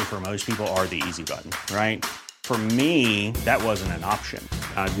generally for most people are the easy button, right? For me, that wasn't an option.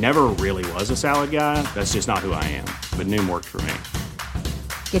 I never really was a salad guy. That's just not who I am. But Noom worked for me.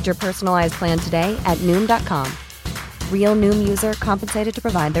 Get your personalized plan today at Noom.com. Real Noom user compensated to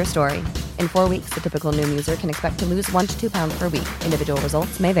provide their story. In 4 weeks, the typical Noom user can expect to lose 1 to 2 pounds per week. Individual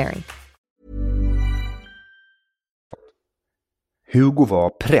results may vary. Hugo var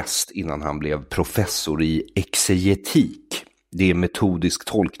präst innan han blev professor i exegetik. Det är metodisk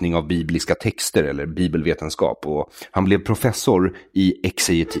tolkning av bibliska texter eller bibelvetenskap, och han blev professor i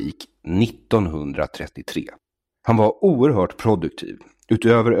exegetik 1933. Han var oerhört produktiv.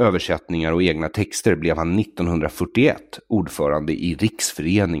 Utöver översättningar och egna texter blev han 1941 ordförande i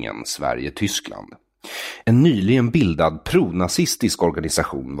Riksföreningen Sverige-Tyskland. En nyligen bildad pronazistisk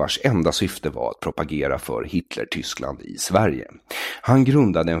organisation vars enda syfte var att propagera för Hitler-Tyskland i Sverige. Han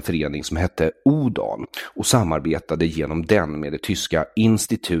grundade en förening som hette ODAL och samarbetade genom den med det tyska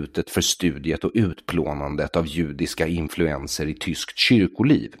Institutet för studiet och utplånandet av judiska influenser i tyskt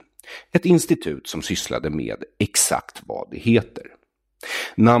kyrkoliv. Ett institut som sysslade med exakt vad det heter.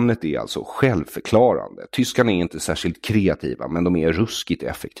 Namnet är alltså självförklarande. Tyskarna är inte särskilt kreativa, men de är ruskigt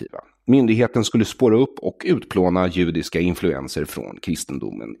effektiva. Myndigheten skulle spåra upp och utplåna judiska influenser från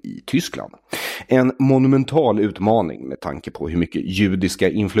kristendomen i Tyskland. En monumental utmaning med tanke på hur mycket judiska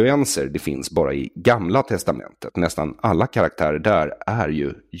influenser det finns bara i Gamla testamentet. Nästan alla karaktärer där är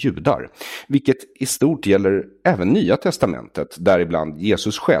ju judar, vilket i stort gäller även Nya testamentet, däribland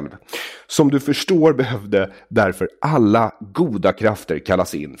Jesus själv. Som du förstår behövde därför alla goda krafter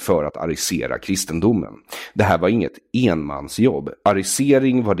kallas in för att arisera kristendomen. Det här var inget enmansjobb.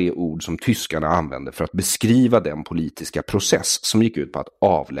 Arisering var det ord som tyskarna använde för att beskriva den politiska process som gick ut på att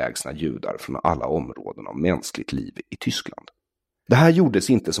avlägsna judar från alla områden av mänskligt liv i Tyskland. Det här gjordes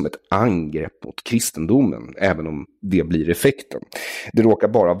inte som ett angrepp mot kristendomen, även om det blir effekten. Det råkar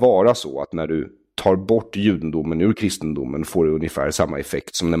bara vara så att när du tar bort judendomen ur kristendomen får det ungefär samma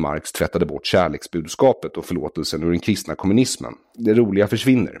effekt som när Marx tvättade bort kärleksbudskapet och förlåtelsen ur den kristna kommunismen. Det roliga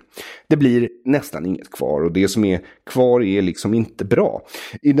försvinner. Det blir nästan inget kvar, och det som är kvar är liksom inte bra.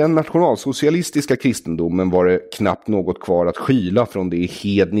 I den nationalsocialistiska kristendomen var det knappt något kvar att skyla från det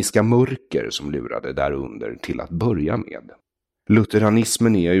hedniska mörker som lurade därunder till att börja med.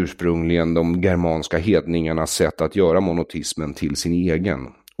 Lutheranismen är ursprungligen de germanska hedningarnas sätt att göra monotismen till sin egen.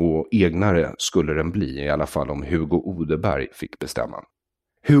 Och egnare skulle den bli, i alla fall om Hugo Odeberg fick bestämma.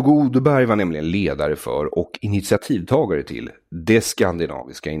 Hugo Odeberg var nämligen ledare för och initiativtagare till det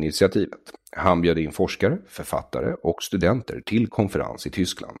skandinaviska initiativet. Han bjöd in forskare, författare och studenter till konferens i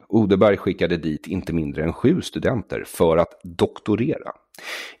Tyskland. Odeberg skickade dit inte mindre än 7 studenter för att doktorera.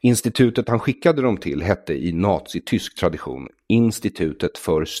 Institutet han skickade dem till hette i nazitysk tradition Institutet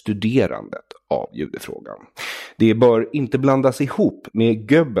för studerandet av judefrågan. Det bör inte blandas ihop med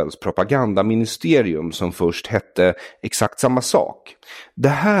Goebbels propagandaministerium som först hette exakt samma sak. Det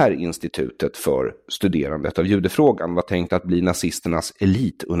här institutet för studerandet av judefrågan var tänkt att bli nazisternas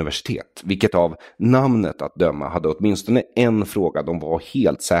elituniversitet, vilket av namnet att döma hade åtminstone en fråga de var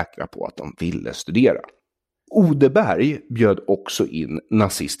helt säkra på att de ville studera. Odeberg bjöd också in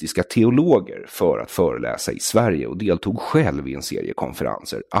nazistiska teologer för att föreläsa i Sverige och deltog själv i en serie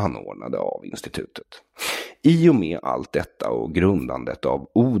konferenser anordnade av institutet. I och med allt detta och grundandet av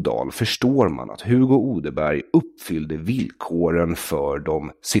ODAL förstår man att Hugo Odeberg uppfyllde villkoren för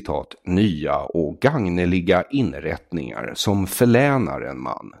de, citat, nya och gagneliga inrättningar som förlänar en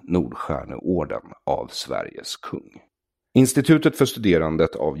man Nordstjärneorden av Sveriges kung. Institutet för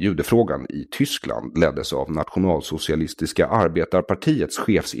studerandet av judefrågan i Tyskland leddes av nationalsocialistiska arbetarpartiets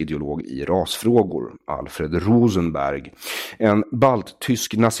chefsideolog i rasfrågor, Alfred Rosenberg, en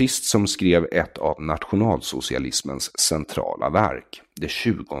balttysk nazist som skrev ett av nationalsocialismens centrala verk, det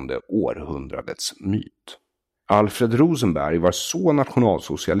 20:e århundradets myt. Alfred Rosenberg var så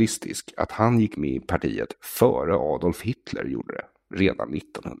nationalsocialistisk att han gick med i partiet före Adolf Hitler gjorde det. Redan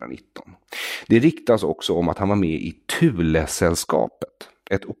 1919. Det riktas också om att han var med i Thule-sällskapet,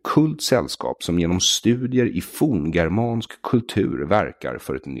 ett ockult sällskap som genom studier i forngermansk kultur verkar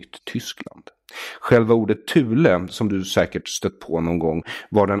för ett nytt Tyskland. Själva ordet Thule, som du säkert stött på någon gång,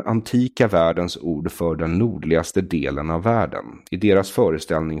 var den antika världens ord för den nordligaste delen av världen. I deras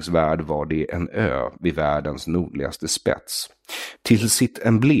föreställningsvärld var det en ö vid världens nordligaste spets. Till sitt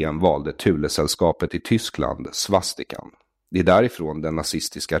emblem valde Thule-sällskapet i Tyskland svastikan. Det är därifrån den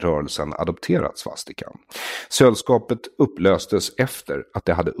nazistiska rörelsen adopterat svastikan. Sällskapet upplöstes efter att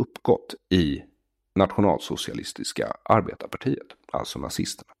det hade uppgått i nationalsocialistiska arbetarpartiet, alltså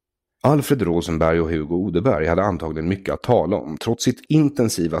nazisterna. Alfred Rosenberg och Hugo Odeberg hade antagligen mycket att tala om. Trots sitt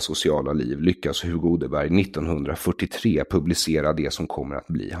intensiva sociala liv lyckas Hugo Odeberg 1943 publicera det som kommer att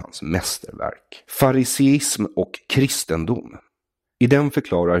bli hans mästerverk. Fariseism och kristendom. I den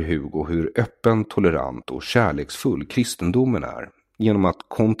förklarar Hugo hur öppen, tolerant och kärleksfull kristendomen är genom att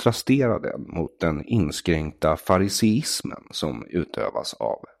kontrastera den mot den inskränkta fariseismen som utövas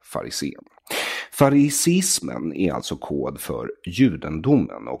av farisén. Fariseismen är alltså kod för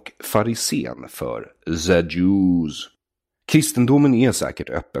judendomen och farisén för the Jews. Kristendomen är säkert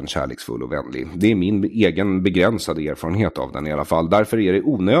öppen, kärleksfull och vänlig. Det är min egen begränsade erfarenhet av den i alla fall. Därför är det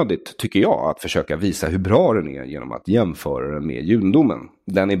onödigt, tycker jag, att försöka visa hur bra den är genom att jämföra den med judendomen.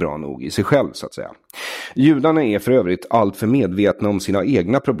 Den är bra nog i sig själv, så att säga. Judarna är för övrigt allt för medvetna om sina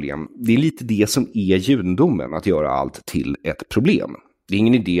egna problem. Det är lite det som är judendomen, att göra allt till ett problem. Det är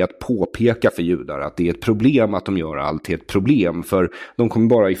ingen idé att påpeka för judar att det är ett problem att de gör allt till ett problem, för de kommer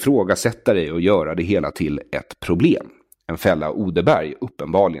bara ifrågasätta det och göra det hela till ett problem. En fälla Odeberg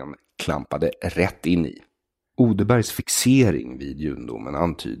uppenbarligen klampade rätt in i. Odebergs fixering vid judendomen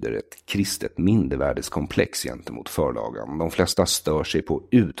antyder ett kristet mindervärdeskomplex gentemot förlagan. De flesta stör sig på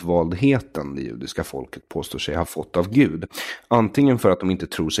utvaldheten det judiska folket påstår sig ha fått av Gud. Antingen för att de inte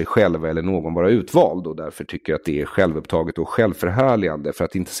tror sig själva eller någon vara utvald och därför tycker att det är självupptaget och självförhärligande, för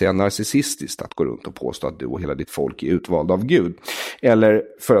att inte säga narcissistiskt, att gå runt och påstå att du och hela ditt folk är utvald av Gud. Eller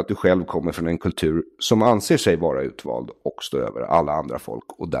för att du själv kommer från en kultur som anser sig vara utvald och stå över alla andra folk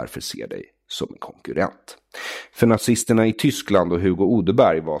och därför ser dig som en konkurrent. För nazisterna i Tyskland och Hugo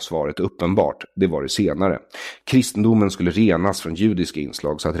Odeberg var svaret uppenbart. Det var det senare. Kristendomen skulle renas från judiska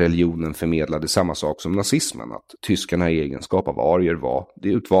inslag så att religionen förmedlade samma sak som nazismen. Att tyskarna i egenskap av arier var det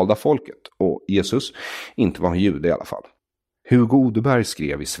utvalda folket. Och Jesus inte var en jude i alla fall. Hugo Odeberg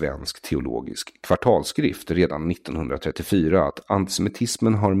skrev i Svensk teologisk kvartalsskrift redan 1934 att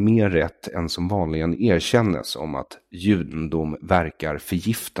antisemitismen har mer rätt än som vanligen erkännes om att judendom verkar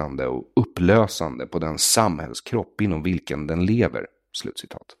förgiftande och upplösande på den samhällskropp inom vilken den lever.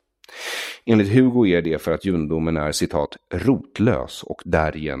 Slutcitat. Enligt Hugo är det för att judendomen är, citat, rotlös och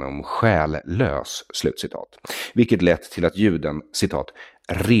därigenom själlös, slutcitat. Vilket lett till att juden, citat,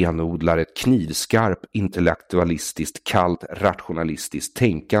 renodlar ett knivskarp, intellektualistiskt, kallt, rationalistiskt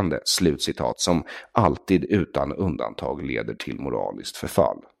tänkande, slutcitat, som alltid utan undantag leder till moraliskt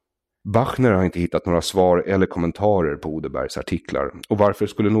förfall. Bachner har inte hittat några svar eller kommentarer på Odebergs artiklar. Och varför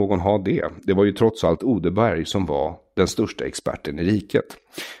skulle någon ha det? Det var ju trots allt Odeberg som var den största experten i riket.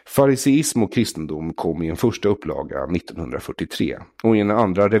 Fariseism och kristendom kom i en första upplaga 1943 och i en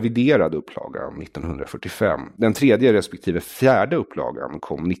andra reviderad upplaga 1945. Den tredje respektive fjärde upplagan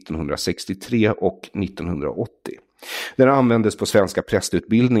kom 1963 och 1980. Den användes på svenska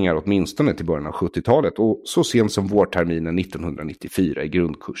prästutbildningar åtminstone till början av 70-talet och så sent som vårterminen 1994 i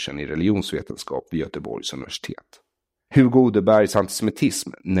grundkursen i religionsvetenskap vid Göteborgs universitet. Hugo Odebergs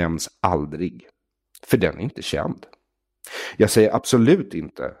antisemitism nämns aldrig, för den är inte känd. Jag säger absolut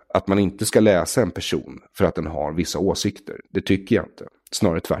inte att man inte ska läsa en person för att den har vissa åsikter. Det tycker jag inte.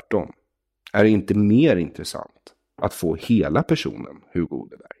 Snarare tvärtom. Är det inte mer intressant att få hela personen Hugo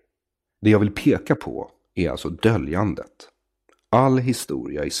Odeberg? Det jag vill peka på är alltså döljandet. All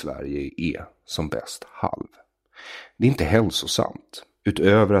historia i Sverige är som bäst halv. Det är inte hälsosamt,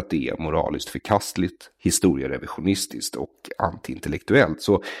 utöver att det är moraliskt förkastligt, historierevisionistiskt och antiintellektuellt,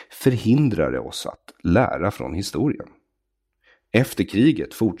 så förhindrar det oss att lära från historien. Efter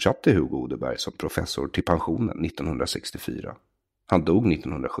kriget fortsatte Hugo Odeberg som professor till pensionen 1964. Han dog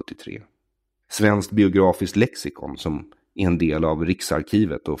 1973. Svenskt biografiskt lexikon, som är en del av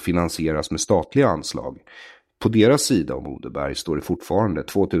Riksarkivet och finansieras med statliga anslag. På deras sida om Odeberg står det fortfarande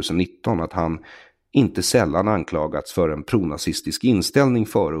 2019 att han inte sällan anklagats för en pronazistisk inställning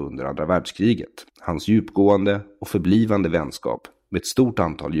före och under andra världskriget. Hans djupgående och förblivande vänskap med ett stort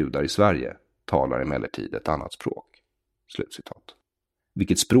antal judar i Sverige talar emellertid ett annat språk. Slutcitat.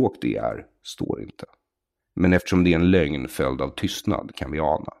 Vilket språk det är står inte. Men eftersom det är en lögn följd av tystnad kan vi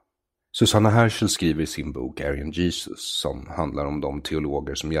ana. Susanna Herschel skriver i sin bok Aryan Jesus, som handlar om de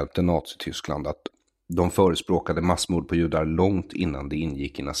teologer som hjälpte Nazityskland, att de förespråkade massmord på judar långt innan det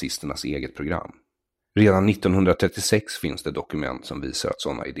ingick i nazisternas eget program. Redan 1936 finns det dokument som visar att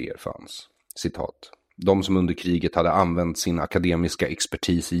sådana idéer fanns. Citat. De som under kriget hade använt sin akademiska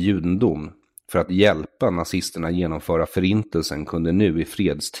expertis i judendom för att hjälpa nazisterna genomföra förintelsen kunde nu i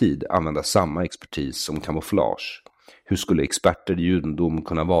fredstid använda samma expertis som kamouflage. Hur skulle experter i judendom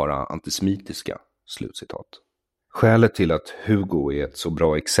kunna vara antisemitiska? Slutcitat. Skälet till att Hugo är ett så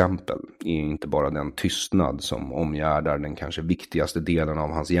bra exempel är inte bara den tystnad som omgärdar den kanske viktigaste delen av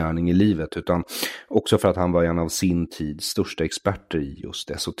hans gärning i livet, utan också för att han var en av sin tids största experter i just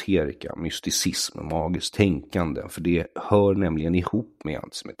esoterika, mysticism och magiskt tänkande, för det hör nämligen ihop med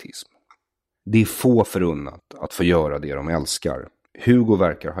antisemitism. Det är få förunnat att få göra det de älskar. Hugo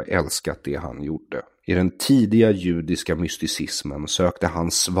verkar ha älskat det han gjorde. I den tidiga judiska mysticismen sökte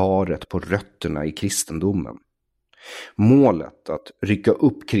han svaret på rötterna i kristendomen. Målet att rycka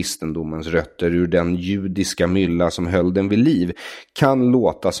upp kristendomens rötter ur den judiska mylla som höll den vid liv kan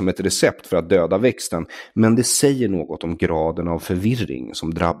låta som ett recept för att döda växten, men det säger något om graden av förvirring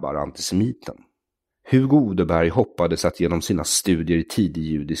som drabbar antisemiten. Hugo Odeberg hoppades att genom sina studier i tidig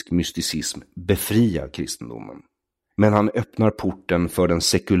judisk mysticism befria kristendomen. Men han öppnar porten för den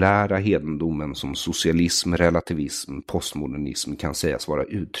sekulära hedendomen som socialism, relativism, postmodernism kan sägas vara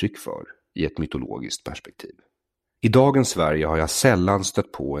uttryck för i ett mytologiskt perspektiv. I dagens Sverige har jag sällan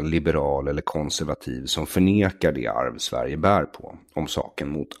stött på en liberal eller konservativ som förnekar det arv Sverige bär på, om saken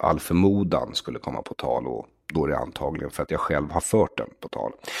mot all förmodan skulle komma på tal, och då är det antagligen för att jag själv har fört den på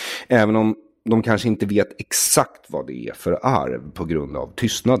tal. Även om de kanske inte vet exakt vad det är för arv på grund av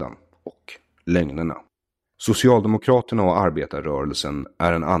tystnaden och lögnerna. Socialdemokraterna och arbetarrörelsen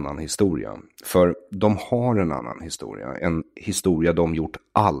är en annan historia, för de har en annan historia, en historia de gjort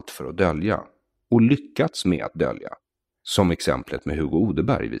allt för att dölja och lyckats med att dölja, som exemplet med Hugo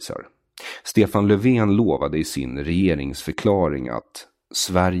Odeberg visar. Stefan Löfven lovade i sin regeringsförklaring att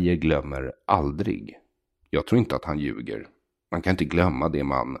Sverige glömmer aldrig. Jag tror inte att han ljuger. Man kan inte glömma det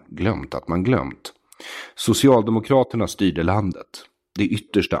man glömt att man glömt. Socialdemokraterna styrde landet. Det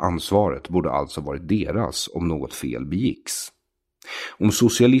yttersta ansvaret borde alltså varit deras om något fel begicks. Om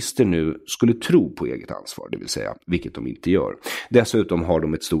socialister nu skulle tro på eget ansvar, det vill säga, vilket de inte gör. Dessutom har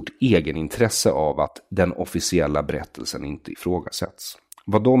de ett stort egenintresse av att den officiella berättelsen inte ifrågasätts.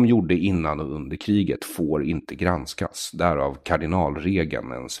 Vad de gjorde innan och under kriget får inte granskas, därav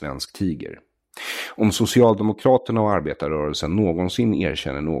kardinalregeln en svensk tiger. Om Socialdemokraterna och arbetarrörelsen någonsin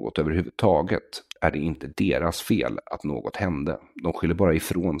erkänner något överhuvudtaget är det inte deras fel att något hände. De skyller bara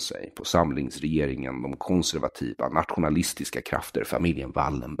ifrån sig på samlingsregeringen, de konservativa, nationalistiska krafter, familjen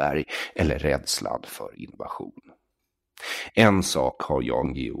Wallenberg eller rädslan för invasion. En sak har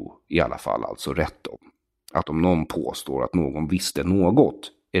Jan Guillou i alla fall alltså rätt om. Att om någon påstår att någon visste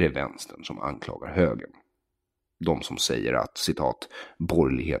något är det vänstern som anklagar högern. De som säger att, citat,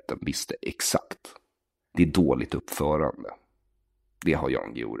 borgerligheten visste exakt. Det är dåligt uppförande. Det har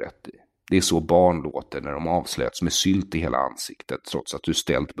Jan Guillou rätt i. Det är så barn låter när de avslöjats med sylt i hela ansiktet, trots att du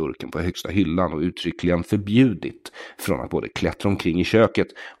ställt burken på högsta hyllan och uttryckligen förbjudit från att både klättra omkring i köket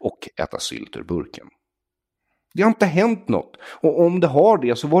och äta sylt ur burken. Det har inte hänt något, och om det har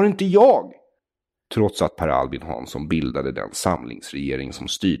det så var det inte jag. Trots att Per Albin Hansson bildade den samlingsregering som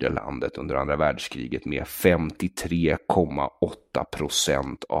styrde landet under andra världskriget med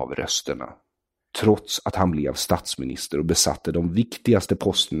 53,8% av rösterna. Trots att han blev statsminister och besatte de viktigaste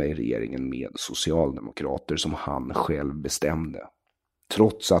posterna i regeringen med socialdemokrater som han själv bestämde.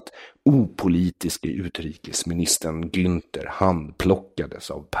 Trots att opolitiske utrikesministern Günther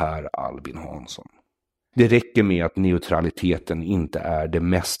handplockades av Per Albin Hansson. Det räcker med att neutraliteten inte är det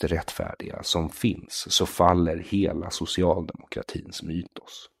mest rättfärdiga som finns, så faller hela socialdemokratins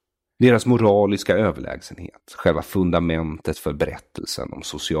mytos. Deras moraliska överlägsenhet, själva fundamentet för berättelsen om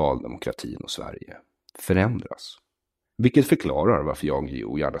socialdemokratin och Sverige, förändras. Vilket förklarar varför Jan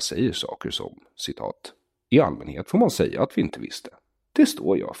Guillou gärna säger saker som, citat, i allmänhet får man säga att vi inte visste. Det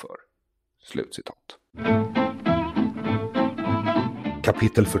står jag för. Slutcitat.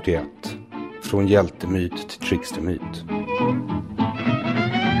 Kapitel 41. Från hjältemyt till trickstermyt.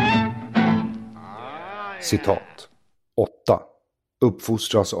 Citat. 8.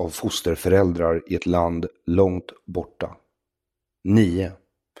 Uppfostras av fosterföräldrar i ett land långt borta. 9.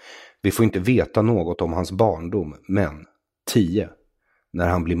 Vi får inte veta något om hans barndom, men 10. När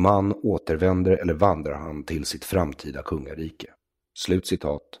han blir man återvänder eller vandrar han till sitt framtida kungarike.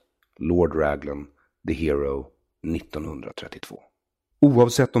 Slutcitat. Lord Raglan, The Hero, 1932.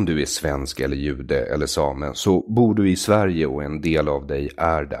 Oavsett om du är svensk eller jude eller same så bor du i Sverige och en del av dig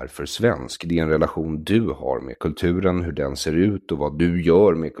är därför svensk. Det är en relation du har med kulturen, hur den ser ut och vad du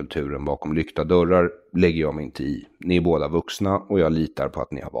gör med kulturen bakom lyckta dörrar lägger jag mig inte i. Ni är båda vuxna och jag litar på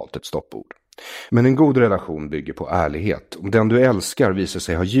att ni har valt ett stoppord. Men en god relation bygger på ärlighet. Om den du älskar visar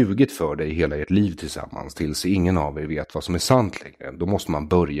sig ha ljugit för dig hela ert liv tillsammans tills ingen av er vet vad som är sant längre, då måste man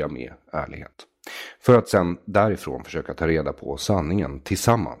börja med ärlighet. För att sen därifrån försöka ta reda på sanningen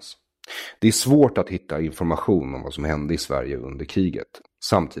tillsammans. Det är svårt att hitta information om vad som hände i Sverige under kriget,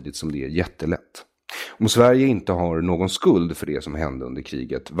 samtidigt som det är jättelätt. Om Sverige inte har någon skuld för det som hände under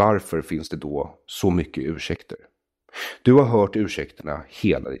kriget, varför finns det då så mycket ursäkter? Du har hört ursäkterna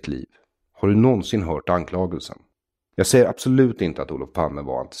hela ditt liv. Har du någonsin hört anklagelsen? Jag säger absolut inte att Olof Palme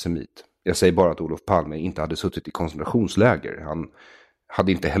var antisemit. Jag säger bara att Olof Palme inte hade suttit i koncentrationsläger. Han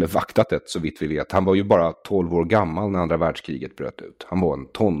hade inte heller vaktat ett så vitt vi vet. Han var ju bara 12 år gammal när andra världskriget bröt ut. Han var en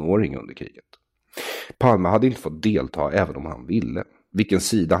tonåring under kriget. Palme hade inte fått delta även om han ville. Vilken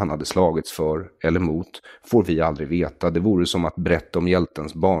sida han hade slagits för eller mot får vi aldrig veta. Det vore som att berätta om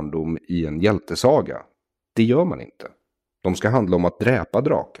hjältens barndom i en hjältesaga. Det gör man inte. De ska handla om att dräpa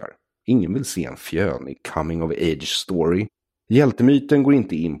drakar. Ingen vill se en fjönig coming of age story. Hjältemyten går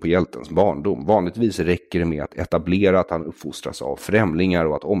inte in på hjältens barndom. Vanligtvis räcker det med att etablera att han uppfostras av främlingar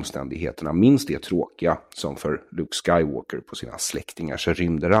och att omständigheterna minst är tråkiga, som för Luke Skywalker på sina släktingars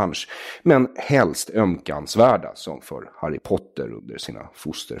rymderange, men helst ömkansvärda, som för Harry Potter under sina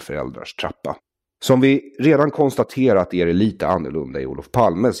fosterföräldrars trappa. Som vi redan konstaterat är det lite annorlunda i Olof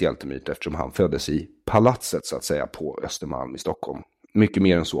Palmes hjältemyt eftersom han föddes i palatset så att säga på Östermalm i Stockholm. Mycket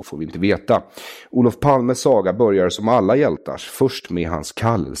mer än så får vi inte veta. Olof Palmes saga börjar som alla hjältars först med hans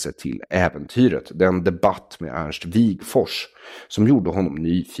kallelse till äventyret. Den debatt med Ernst Wigforss som gjorde honom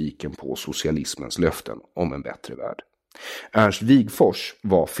nyfiken på socialismens löften om en bättre värld. Ernst Wigforss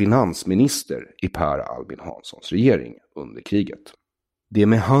var finansminister i Per Albin Hanssons regering under kriget. Det är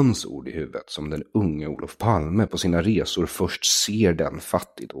med hans ord i huvudet som den unge Olof Palme på sina resor först ser den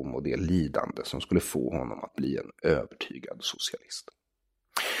fattigdom och det lidande som skulle få honom att bli en övertygad socialist.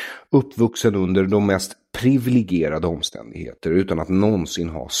 Uppvuxen under de mest privilegierade omständigheter utan att någonsin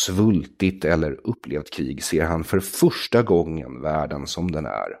ha svultit eller upplevt krig ser han för första gången världen som den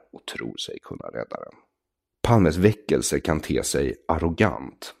är och tror sig kunna rädda den. Palmes väckelse kan te sig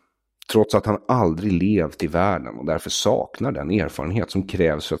arrogant. Trots att han aldrig levt i världen och därför saknar den erfarenhet som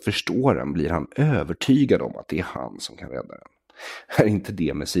krävs för att förstå den blir han övertygad om att det är han som kan rädda den. Är inte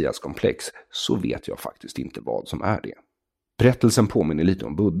det messiaskomplex så vet jag faktiskt inte vad som är det. Berättelsen påminner lite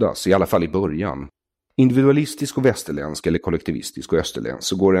om Buddhas, i alla fall i början. Individualistisk och västerländsk eller kollektivistisk och österländsk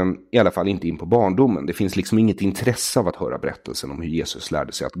så går den i alla fall inte in på barndomen. Det finns liksom inget intresse av att höra berättelsen om hur Jesus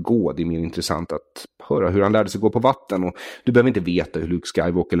lärde sig att gå. Det är mer intressant att höra hur han lärde sig gå på vatten och du behöver inte veta hur Luke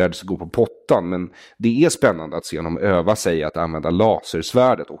Skywalker lärde sig gå på pottan, men det är spännande att se honom öva sig att använda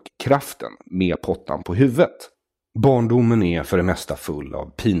lasersvärdet och kraften med pottan på huvudet. Barndomen är för det mesta full av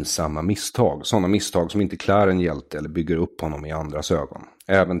pinsamma misstag, sådana misstag som inte klär en hjälte eller bygger upp honom i andras ögon.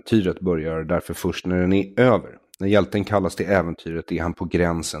 Äventyret börjar därför först när den är över. När hjälten kallas till äventyret är han på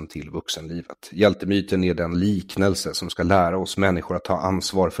gränsen till vuxenlivet. Hjältemyten är den liknelse som ska lära oss människor att ta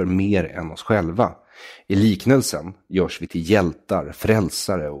ansvar för mer än oss själva. I liknelsen görs vi till hjältar,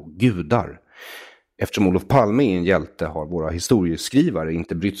 frälsare och gudar. Eftersom Olof Palme är en hjälte har våra historieskrivare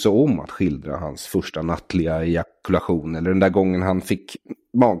inte brytt sig om att skildra hans första nattliga ejakulation eller den där gången han fick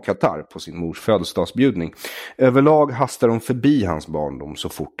magkatarr på sin mors födelsedagsbjudning. Överlag hastar de förbi hans barndom så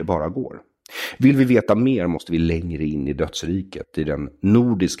fort det bara går. Vill vi veta mer måste vi längre in i dödsriket. I den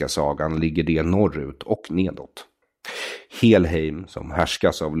nordiska sagan ligger det norrut och nedåt. Helheim, som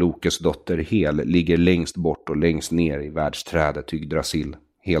härskas av Lokes dotter Hel, ligger längst bort och längst ner i världsträdet Yggdrasil.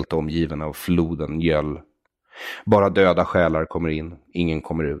 Helt omgiven av floden Jöll. Bara döda själar kommer in, ingen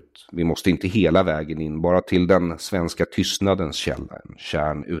kommer ut. Vi måste inte hela vägen in, bara till den svenska tystnadens källa. En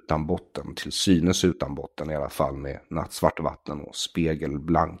kärn utan botten, till synes utan botten i alla fall, med nattsvart vatten och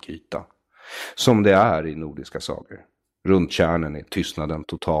spegelblank yta. Som det är i nordiska sagor. Runt kärnen är tystnaden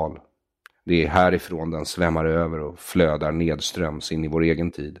total. Det är härifrån den svämmar över och flödar nedströms in i vår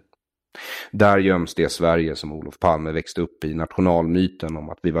egen tid. Där göms det Sverige som Olof Palme växte upp i, nationalmyten om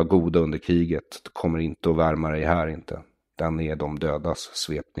att vi var goda under kriget. Det kommer inte att värma dig här inte. Den är de dödas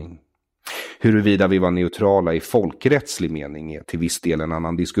svepning. Huruvida vi var neutrala i folkrättslig mening är till viss del en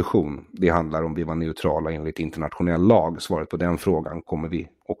annan diskussion. Det handlar om vi var neutrala enligt internationell lag. Svaret på den frågan kommer vi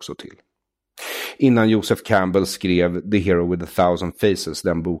också till. Innan Joseph Campbell skrev The Hero with a Thousand Faces,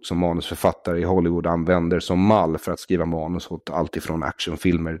 den bok som manusförfattare i Hollywood använder som mall för att skriva manus åt allt ifrån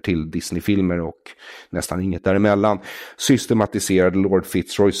actionfilmer till Disneyfilmer och nästan inget däremellan, systematiserade Lord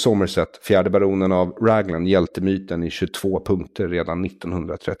Fitzroy Somerset, fjärde baronen av Raglan, hjältemyten i 22 punkter redan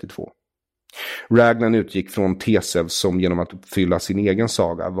 1932. Raglan utgick från Teseus som genom att uppfylla sin egen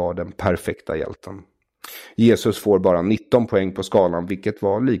saga var den perfekta hjälten. Jesus får bara 19 poäng på skalan, vilket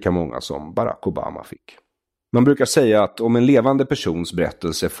var lika många som Barack Obama fick. Man brukar säga att om en levande persons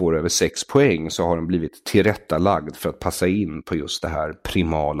berättelse får över 6 poäng så har den blivit tillrättalagd för att passa in på just det här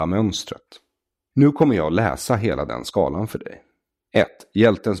primala mönstret. Nu kommer jag läsa hela den skalan för dig. 1.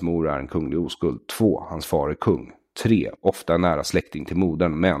 Hjältens mor är en kunglig oskuld. 2. Hans far är kung. 3. Ofta nära släkting till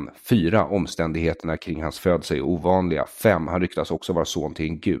modern, men 4. Omständigheterna kring hans födelse är ovanliga. 5. Han ryktas också vara son till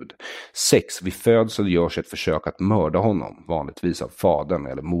en gud. 6. Vid födsel görs ett försök att mörda honom, vanligtvis av fadern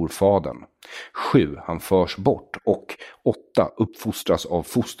eller morfadern. 7. Han förs bort. Och 8. Uppfostras av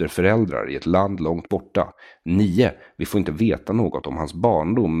fosterföräldrar i ett land långt borta. 9. Vi får inte veta något om hans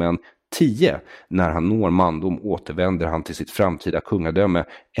barndom, men 10. När han når mandom återvänder han till sitt framtida kungadöme.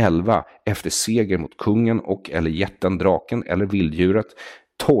 11. Efter seger mot kungen och eller jätten, draken eller vilddjuret.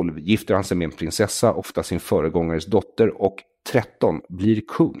 12. Gifter han sig med en prinsessa, ofta sin föregångares dotter. Och 13. Blir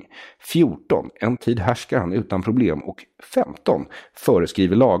kung. 14. En tid härskar han utan problem. Och 15.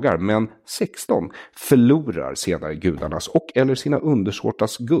 Föreskriver lagar. Men 16. Förlorar senare gudarnas och eller sina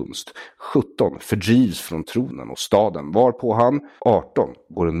undersåtas gunst. 17. Fördrivs från tronen och staden. Varpå han 18.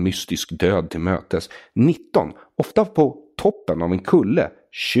 Går en mystisk död till mötes. 19. Ofta på toppen av en kulle.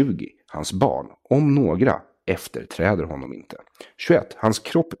 20. Hans barn, om några, efterträder honom inte. 21. Hans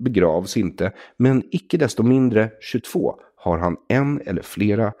kropp begravs inte, men icke desto mindre 22 har han en eller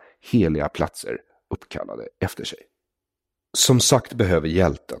flera heliga platser uppkallade efter sig. Som sagt behöver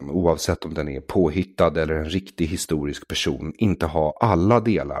hjälten, oavsett om den är påhittad eller en riktig historisk person, inte ha alla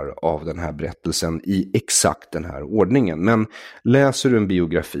delar av den här berättelsen i exakt den här ordningen. Men läser du en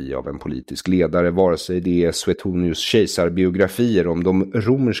biografi av en politisk ledare, vare sig det är Suetonius kejsarbiografier om de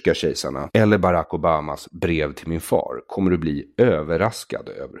romerska kejsarna eller Barack Obamas brev till min far, kommer du bli överraskad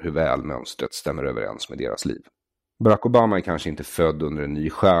över hur väl mönstret stämmer överens med deras liv. Barack Obama är kanske inte född under en ny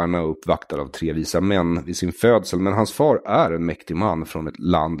stjärna och uppvaktad av 3 visa män vid sin födsel, men hans far är en mäktig man från ett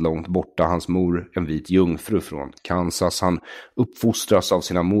land långt borta. Hans mor en vit jungfru från Kansas. Han uppfostras av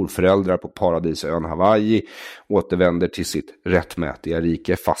sina morföräldrar på paradisön Hawaii, återvänder till sitt rättmätiga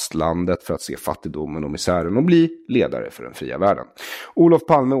rike, fastlandet, för att se fattigdomen och misären och bli ledare för den fria världen. Olof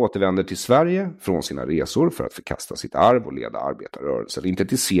Palme återvänder till Sverige från sina resor för att förkasta sitt arv och leda arbetarrörelsen. Inte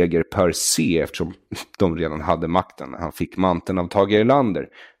till seger per se, eftersom de redan hade makt när han fick manteln av Tage Erlander,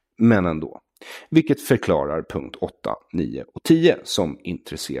 men ändå. Vilket förklarar punkt 8, 9 och 10 som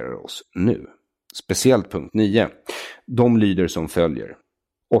intresserar oss nu. Speciellt punkt 9. De lyder som följer.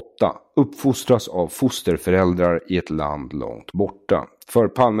 8. Uppfostras av fosterföräldrar i ett land långt borta. För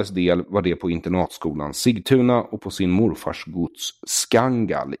Palmes del var det på internatskolan Sigtuna och på sin morfars gods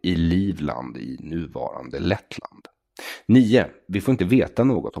Skangal i Livland i nuvarande Lettland. 9. Vi får inte veta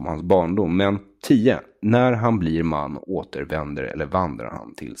något om hans barndom, men 10. När han blir man återvänder eller vandrar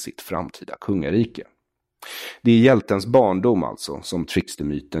han till sitt framtida kungarike. Det är hjältens barndom alltså som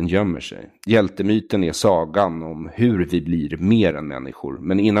trickstermyten gömmer sig. Hjältemyten är sagan om hur vi blir mer än människor,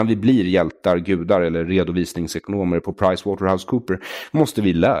 men innan vi blir hjältar, gudar eller redovisningsekonomer på PricewaterhouseCoopers måste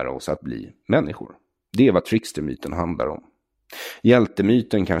vi lära oss att bli människor. Det är vad trickstermyten handlar om.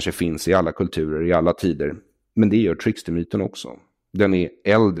 Hjältemyten kanske finns i alla kulturer i alla tider, men det gör trickstermyten också. Den är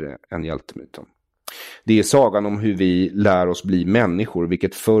äldre än hjältemyten. Det är sagan om hur vi lär oss bli människor,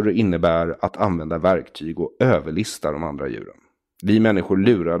 vilket förr innebär att använda verktyg och överlista de andra djuren. Vi människor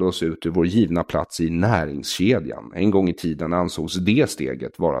lurade oss ut ur vår givna plats i näringskedjan. En gång i tiden ansågs det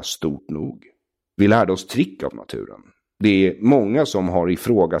steget vara stort nog. Vi lärde oss trick av naturen. Det är många som har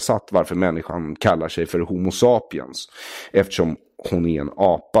ifrågasatt varför människan kallar sig för Homo sapiens, eftersom hon är en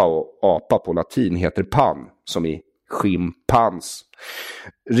apa och apa på latin heter pan, som i schimpans.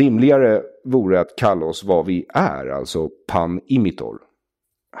 Rimligare vore att kalla oss vad vi är, alltså pan imitor,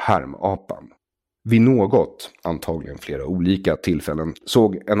 härmapan. Vid något, antagligen flera olika tillfällen,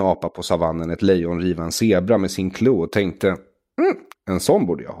 såg en apa på savannen ett lejon riva en zebra med sin klo och tänkte, en sån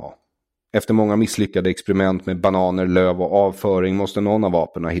borde jag ha. Efter många misslyckade experiment med bananer, löv och avföring måste någon av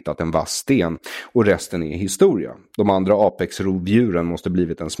aporna ha hittat en vass sten, och resten är historia. De andra apexrovdjuren måste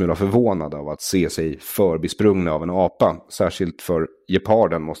blivit en smula förvånade av att se sig förbisprungna av en apa. Särskilt för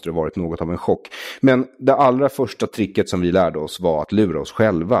geparden måste det varit något av en chock. Men det allra första tricket som vi lärde oss var att lura oss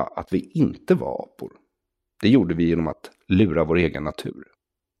själva att vi inte var apor. Det gjorde vi genom att lura vår egen natur.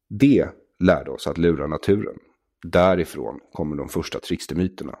 Det lärde oss att lura naturen. Därifrån kommer de första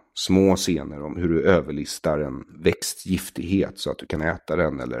trickstermyterna. Små scener om hur du överlistar en växtgiftighet så att du kan äta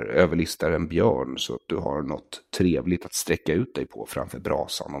den, eller överlistar en björn så att du har något trevligt att sträcka ut dig på framför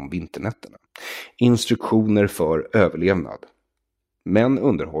brasan om vinternätterna. Instruktioner för överlevnad. Men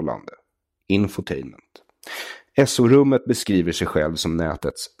underhållande. Infotainment. SO-rummet beskriver sig själv som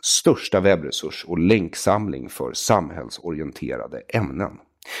nätets största webbresurs och länksamling för samhällsorienterade ämnen.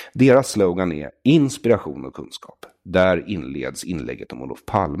 Deras slogan är inspiration och kunskap. Där inleds inlägget om Olof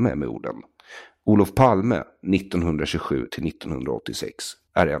Palme med orden: Olof Palme 1927-1986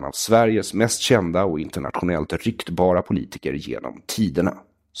 är en av Sveriges mest kända och internationellt ryktbara politiker genom tiderna.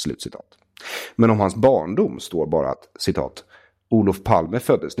 Slutcitat. Men om hans barndom står bara att, citat, Olof Palme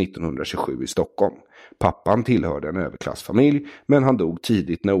föddes 1927 i Stockholm. Pappan tillhörde en överklassfamilj, men han dog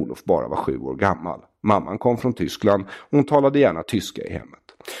tidigt när Olof bara var 7 år gammal. Mamman kom från Tyskland och hon talade gärna tyska i hemmet.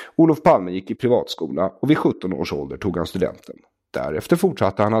 Olof Palme gick i privatskola och vid 17 års ålder tog han studenten. Därefter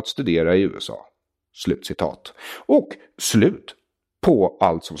fortsatte han att studera i USA. Slutcitat. Och slut på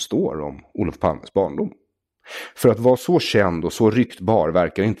allt som står om Olof Palmes barndom. För att vara så känd och så ryktbar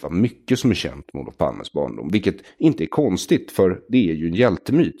verkar det inte vara mycket som är känt om Olof Palmes barndom. Vilket inte är konstigt, för det är ju en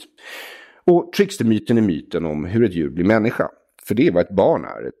hjältemyt. Och trickstermyten är myten om hur ett djur blir människa. För det är vad ett barn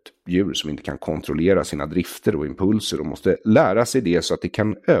är, ett djur som inte kan kontrollera sina drifter och impulser och måste lära sig det så att det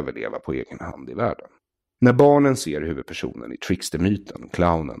kan överleva på egen hand i världen. När barnen ser huvudpersonen i trickstermyten,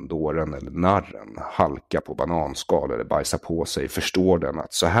 clownen, dåren eller narren, halka på bananskal eller bajsa på sig, förstår den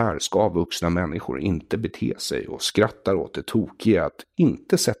att så här ska vuxna människor inte bete sig och skrattar åt det tokiga att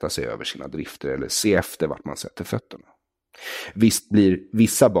inte sätta sig över sina drifter eller se efter vart man sätter fötterna. Visst blir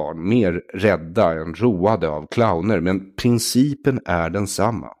vissa barn mer rädda än roade av clowner, men principen är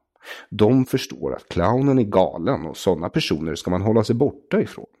densamma. De förstår att clownen är galen och sådana personer ska man hålla sig borta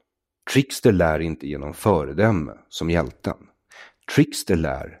ifrån. Trickster lär inte genom föredöme som hjälten. Trickster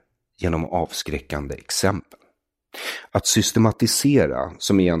lär genom avskräckande exempel. Att systematisera,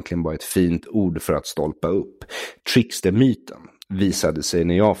 som egentligen var ett fint ord för att stolpa upp, trickstermyten visade sig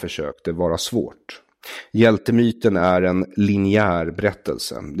när jag försökte vara svårt. Hjältemyten är en linjär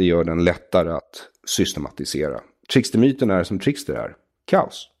berättelse. Det gör den lättare att systematisera. Trickstermyten är som trickster är,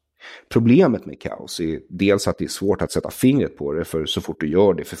 kaos. Problemet med kaos är dels att det är svårt att sätta fingret på det, för så fort du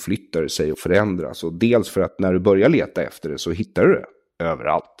gör det förflyttar det sig och förändras, och dels för att när du börjar leta efter det så hittar du det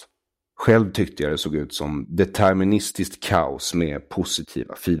överallt. Själv tyckte jag det såg ut som deterministiskt kaos med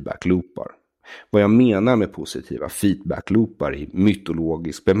positiva feedback-loopar. Vad jag menar med positiva feedback-loopar i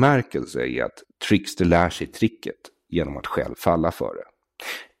mytologisk bemärkelse är att trickster lär sig tricket genom att själv falla för det.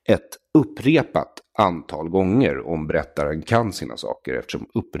 Ett upprepat antal gånger om berättaren kan sina saker, eftersom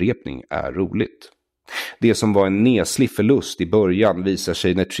upprepning är roligt. Det som var en neslig förlust i början visar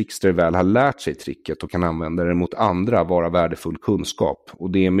sig när trickster väl har lärt sig tricket och kan använda det mot andra vara värdefull kunskap.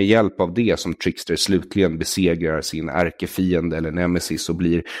 Och det är med hjälp av det som trickster slutligen besegrar sin ärkefiende eller nemesis och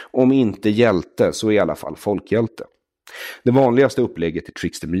blir, om inte hjälte, så i alla fall folkhjälte. Det vanligaste upplägget i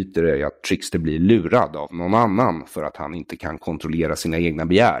trickstermyter är att trickster blir lurad av någon annan för att han inte kan kontrollera sina egna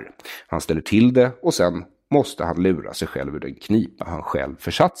begär. Han ställer till det och sen måste han lura sig själv ur den knipa han själv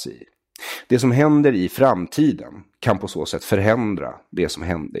försatt sig i. Det som händer i framtiden kan på så sätt förändra det som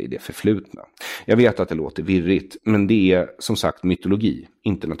hände i det förflutna. Jag vet att det låter virrigt, men det är som sagt mytologi,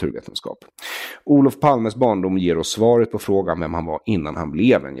 inte naturvetenskap. Olof Palmes barndom ger oss svaret på frågan vem han var innan han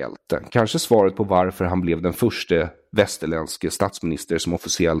blev en hjälte. Kanske svaret på varför han blev den första västerländske statsminister som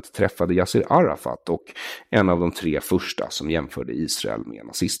officiellt träffade Yasser Arafat och en av de 3 första som jämförde Israel med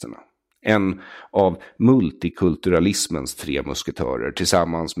nazisterna. En av multikulturalismens 3 musketörer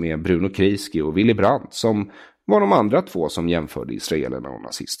tillsammans med Bruno Kreisky och Willy Brandt som var de andra 2 som jämförde israelerna och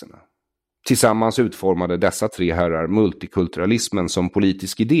nazisterna. Tillsammans utformade dessa 3 herrar multikulturalismen som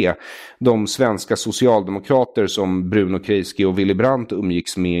politisk idé. De svenska socialdemokrater som Bruno Kreisky och Willy Brandt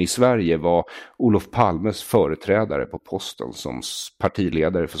umgicks med i Sverige var Olof Palmes företrädare på posten som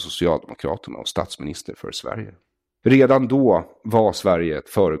partiledare för Socialdemokraterna och statsminister för Sverige. Redan då var Sverige ett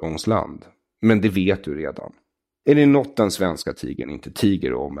föregångsland, men det vet du redan. Är det något den svenska tigern inte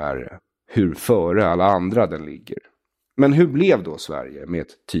tiger om är hur före alla andra den ligger. Men hur blev då Sverige med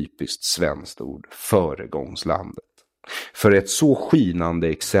ett typiskt svenskt ord, föregångslandet? För ett så skinande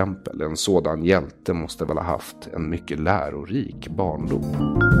exempel, en sådan hjälte måste väl ha haft en mycket lärorik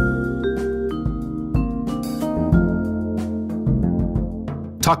barndom.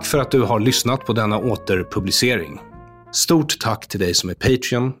 Tack för att du har lyssnat på denna återpublicering. Stort tack till dig som är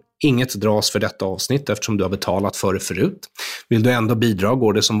Patreon. Inget dras för detta avsnitt eftersom du har betalat för det förut. Vill du ändå bidra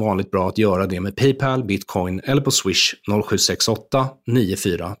går det som vanligt bra att göra det med PayPal, Bitcoin eller på Swish 0768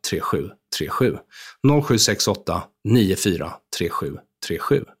 943737. 0768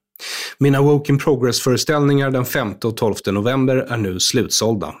 943737. Mina Woke in Progress-föreställningar den 5 och 12 november är nu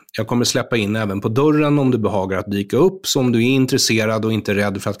slutsålda. Jag kommer släppa in även på dörren om du behagar att dyka upp, så om du är intresserad och inte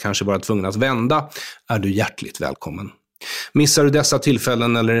rädd för att kanske vara tvungen att vända är du hjärtligt välkommen. Missar du dessa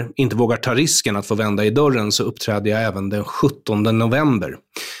tillfällen eller inte vågar ta risken att få vända i dörren så uppträder jag även den 17 november.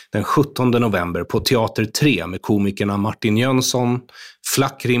 Den 17 november på Teater 3 med komikerna Martin Jönsson,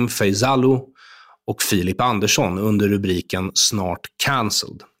 Flakrim Feizalu och Filip Andersson under rubriken Snart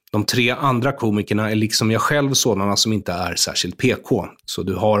Cancelled. De 3 andra komikerna är liksom jag själv sådana som inte är särskilt PK, så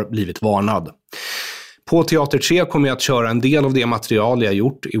du har blivit varnad. På Teater 3 kommer jag att köra en del av det material jag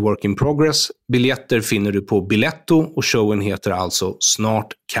gjort i Work in Progress. Biljetter finner du på Biletto och showen heter alltså Snart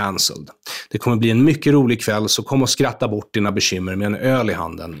Cancelled. Det kommer bli en mycket rolig kväll, så kom och skratta bort dina bekymmer med en öl i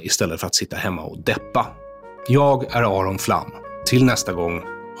handen istället för att sitta hemma och deppa. Jag är Aron Flam. Till nästa gång,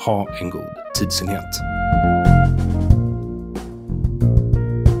 ha en god tidsenhet.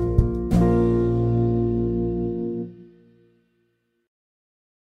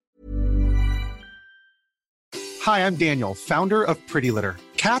 Hi, I'm Daniel, founder of Pretty Litter.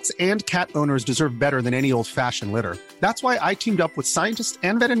 Cats and cat owners deserve better than any old-fashioned litter. That's why I teamed up with scientists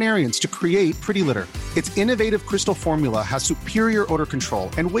and veterinarians to create Pretty Litter. Its innovative crystal formula has superior odor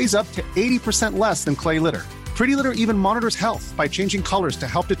control and weighs up to 80% less than clay litter. Pretty Litter even monitors health by changing colors to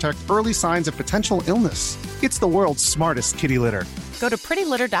help detect early signs of potential illness. It's the world's smartest kitty litter. Go to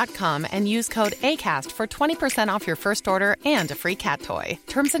prettylitter.com and use code ACAST for 20% off your first order and a free cat toy.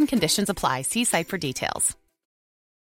 Terms and conditions apply. See site for details.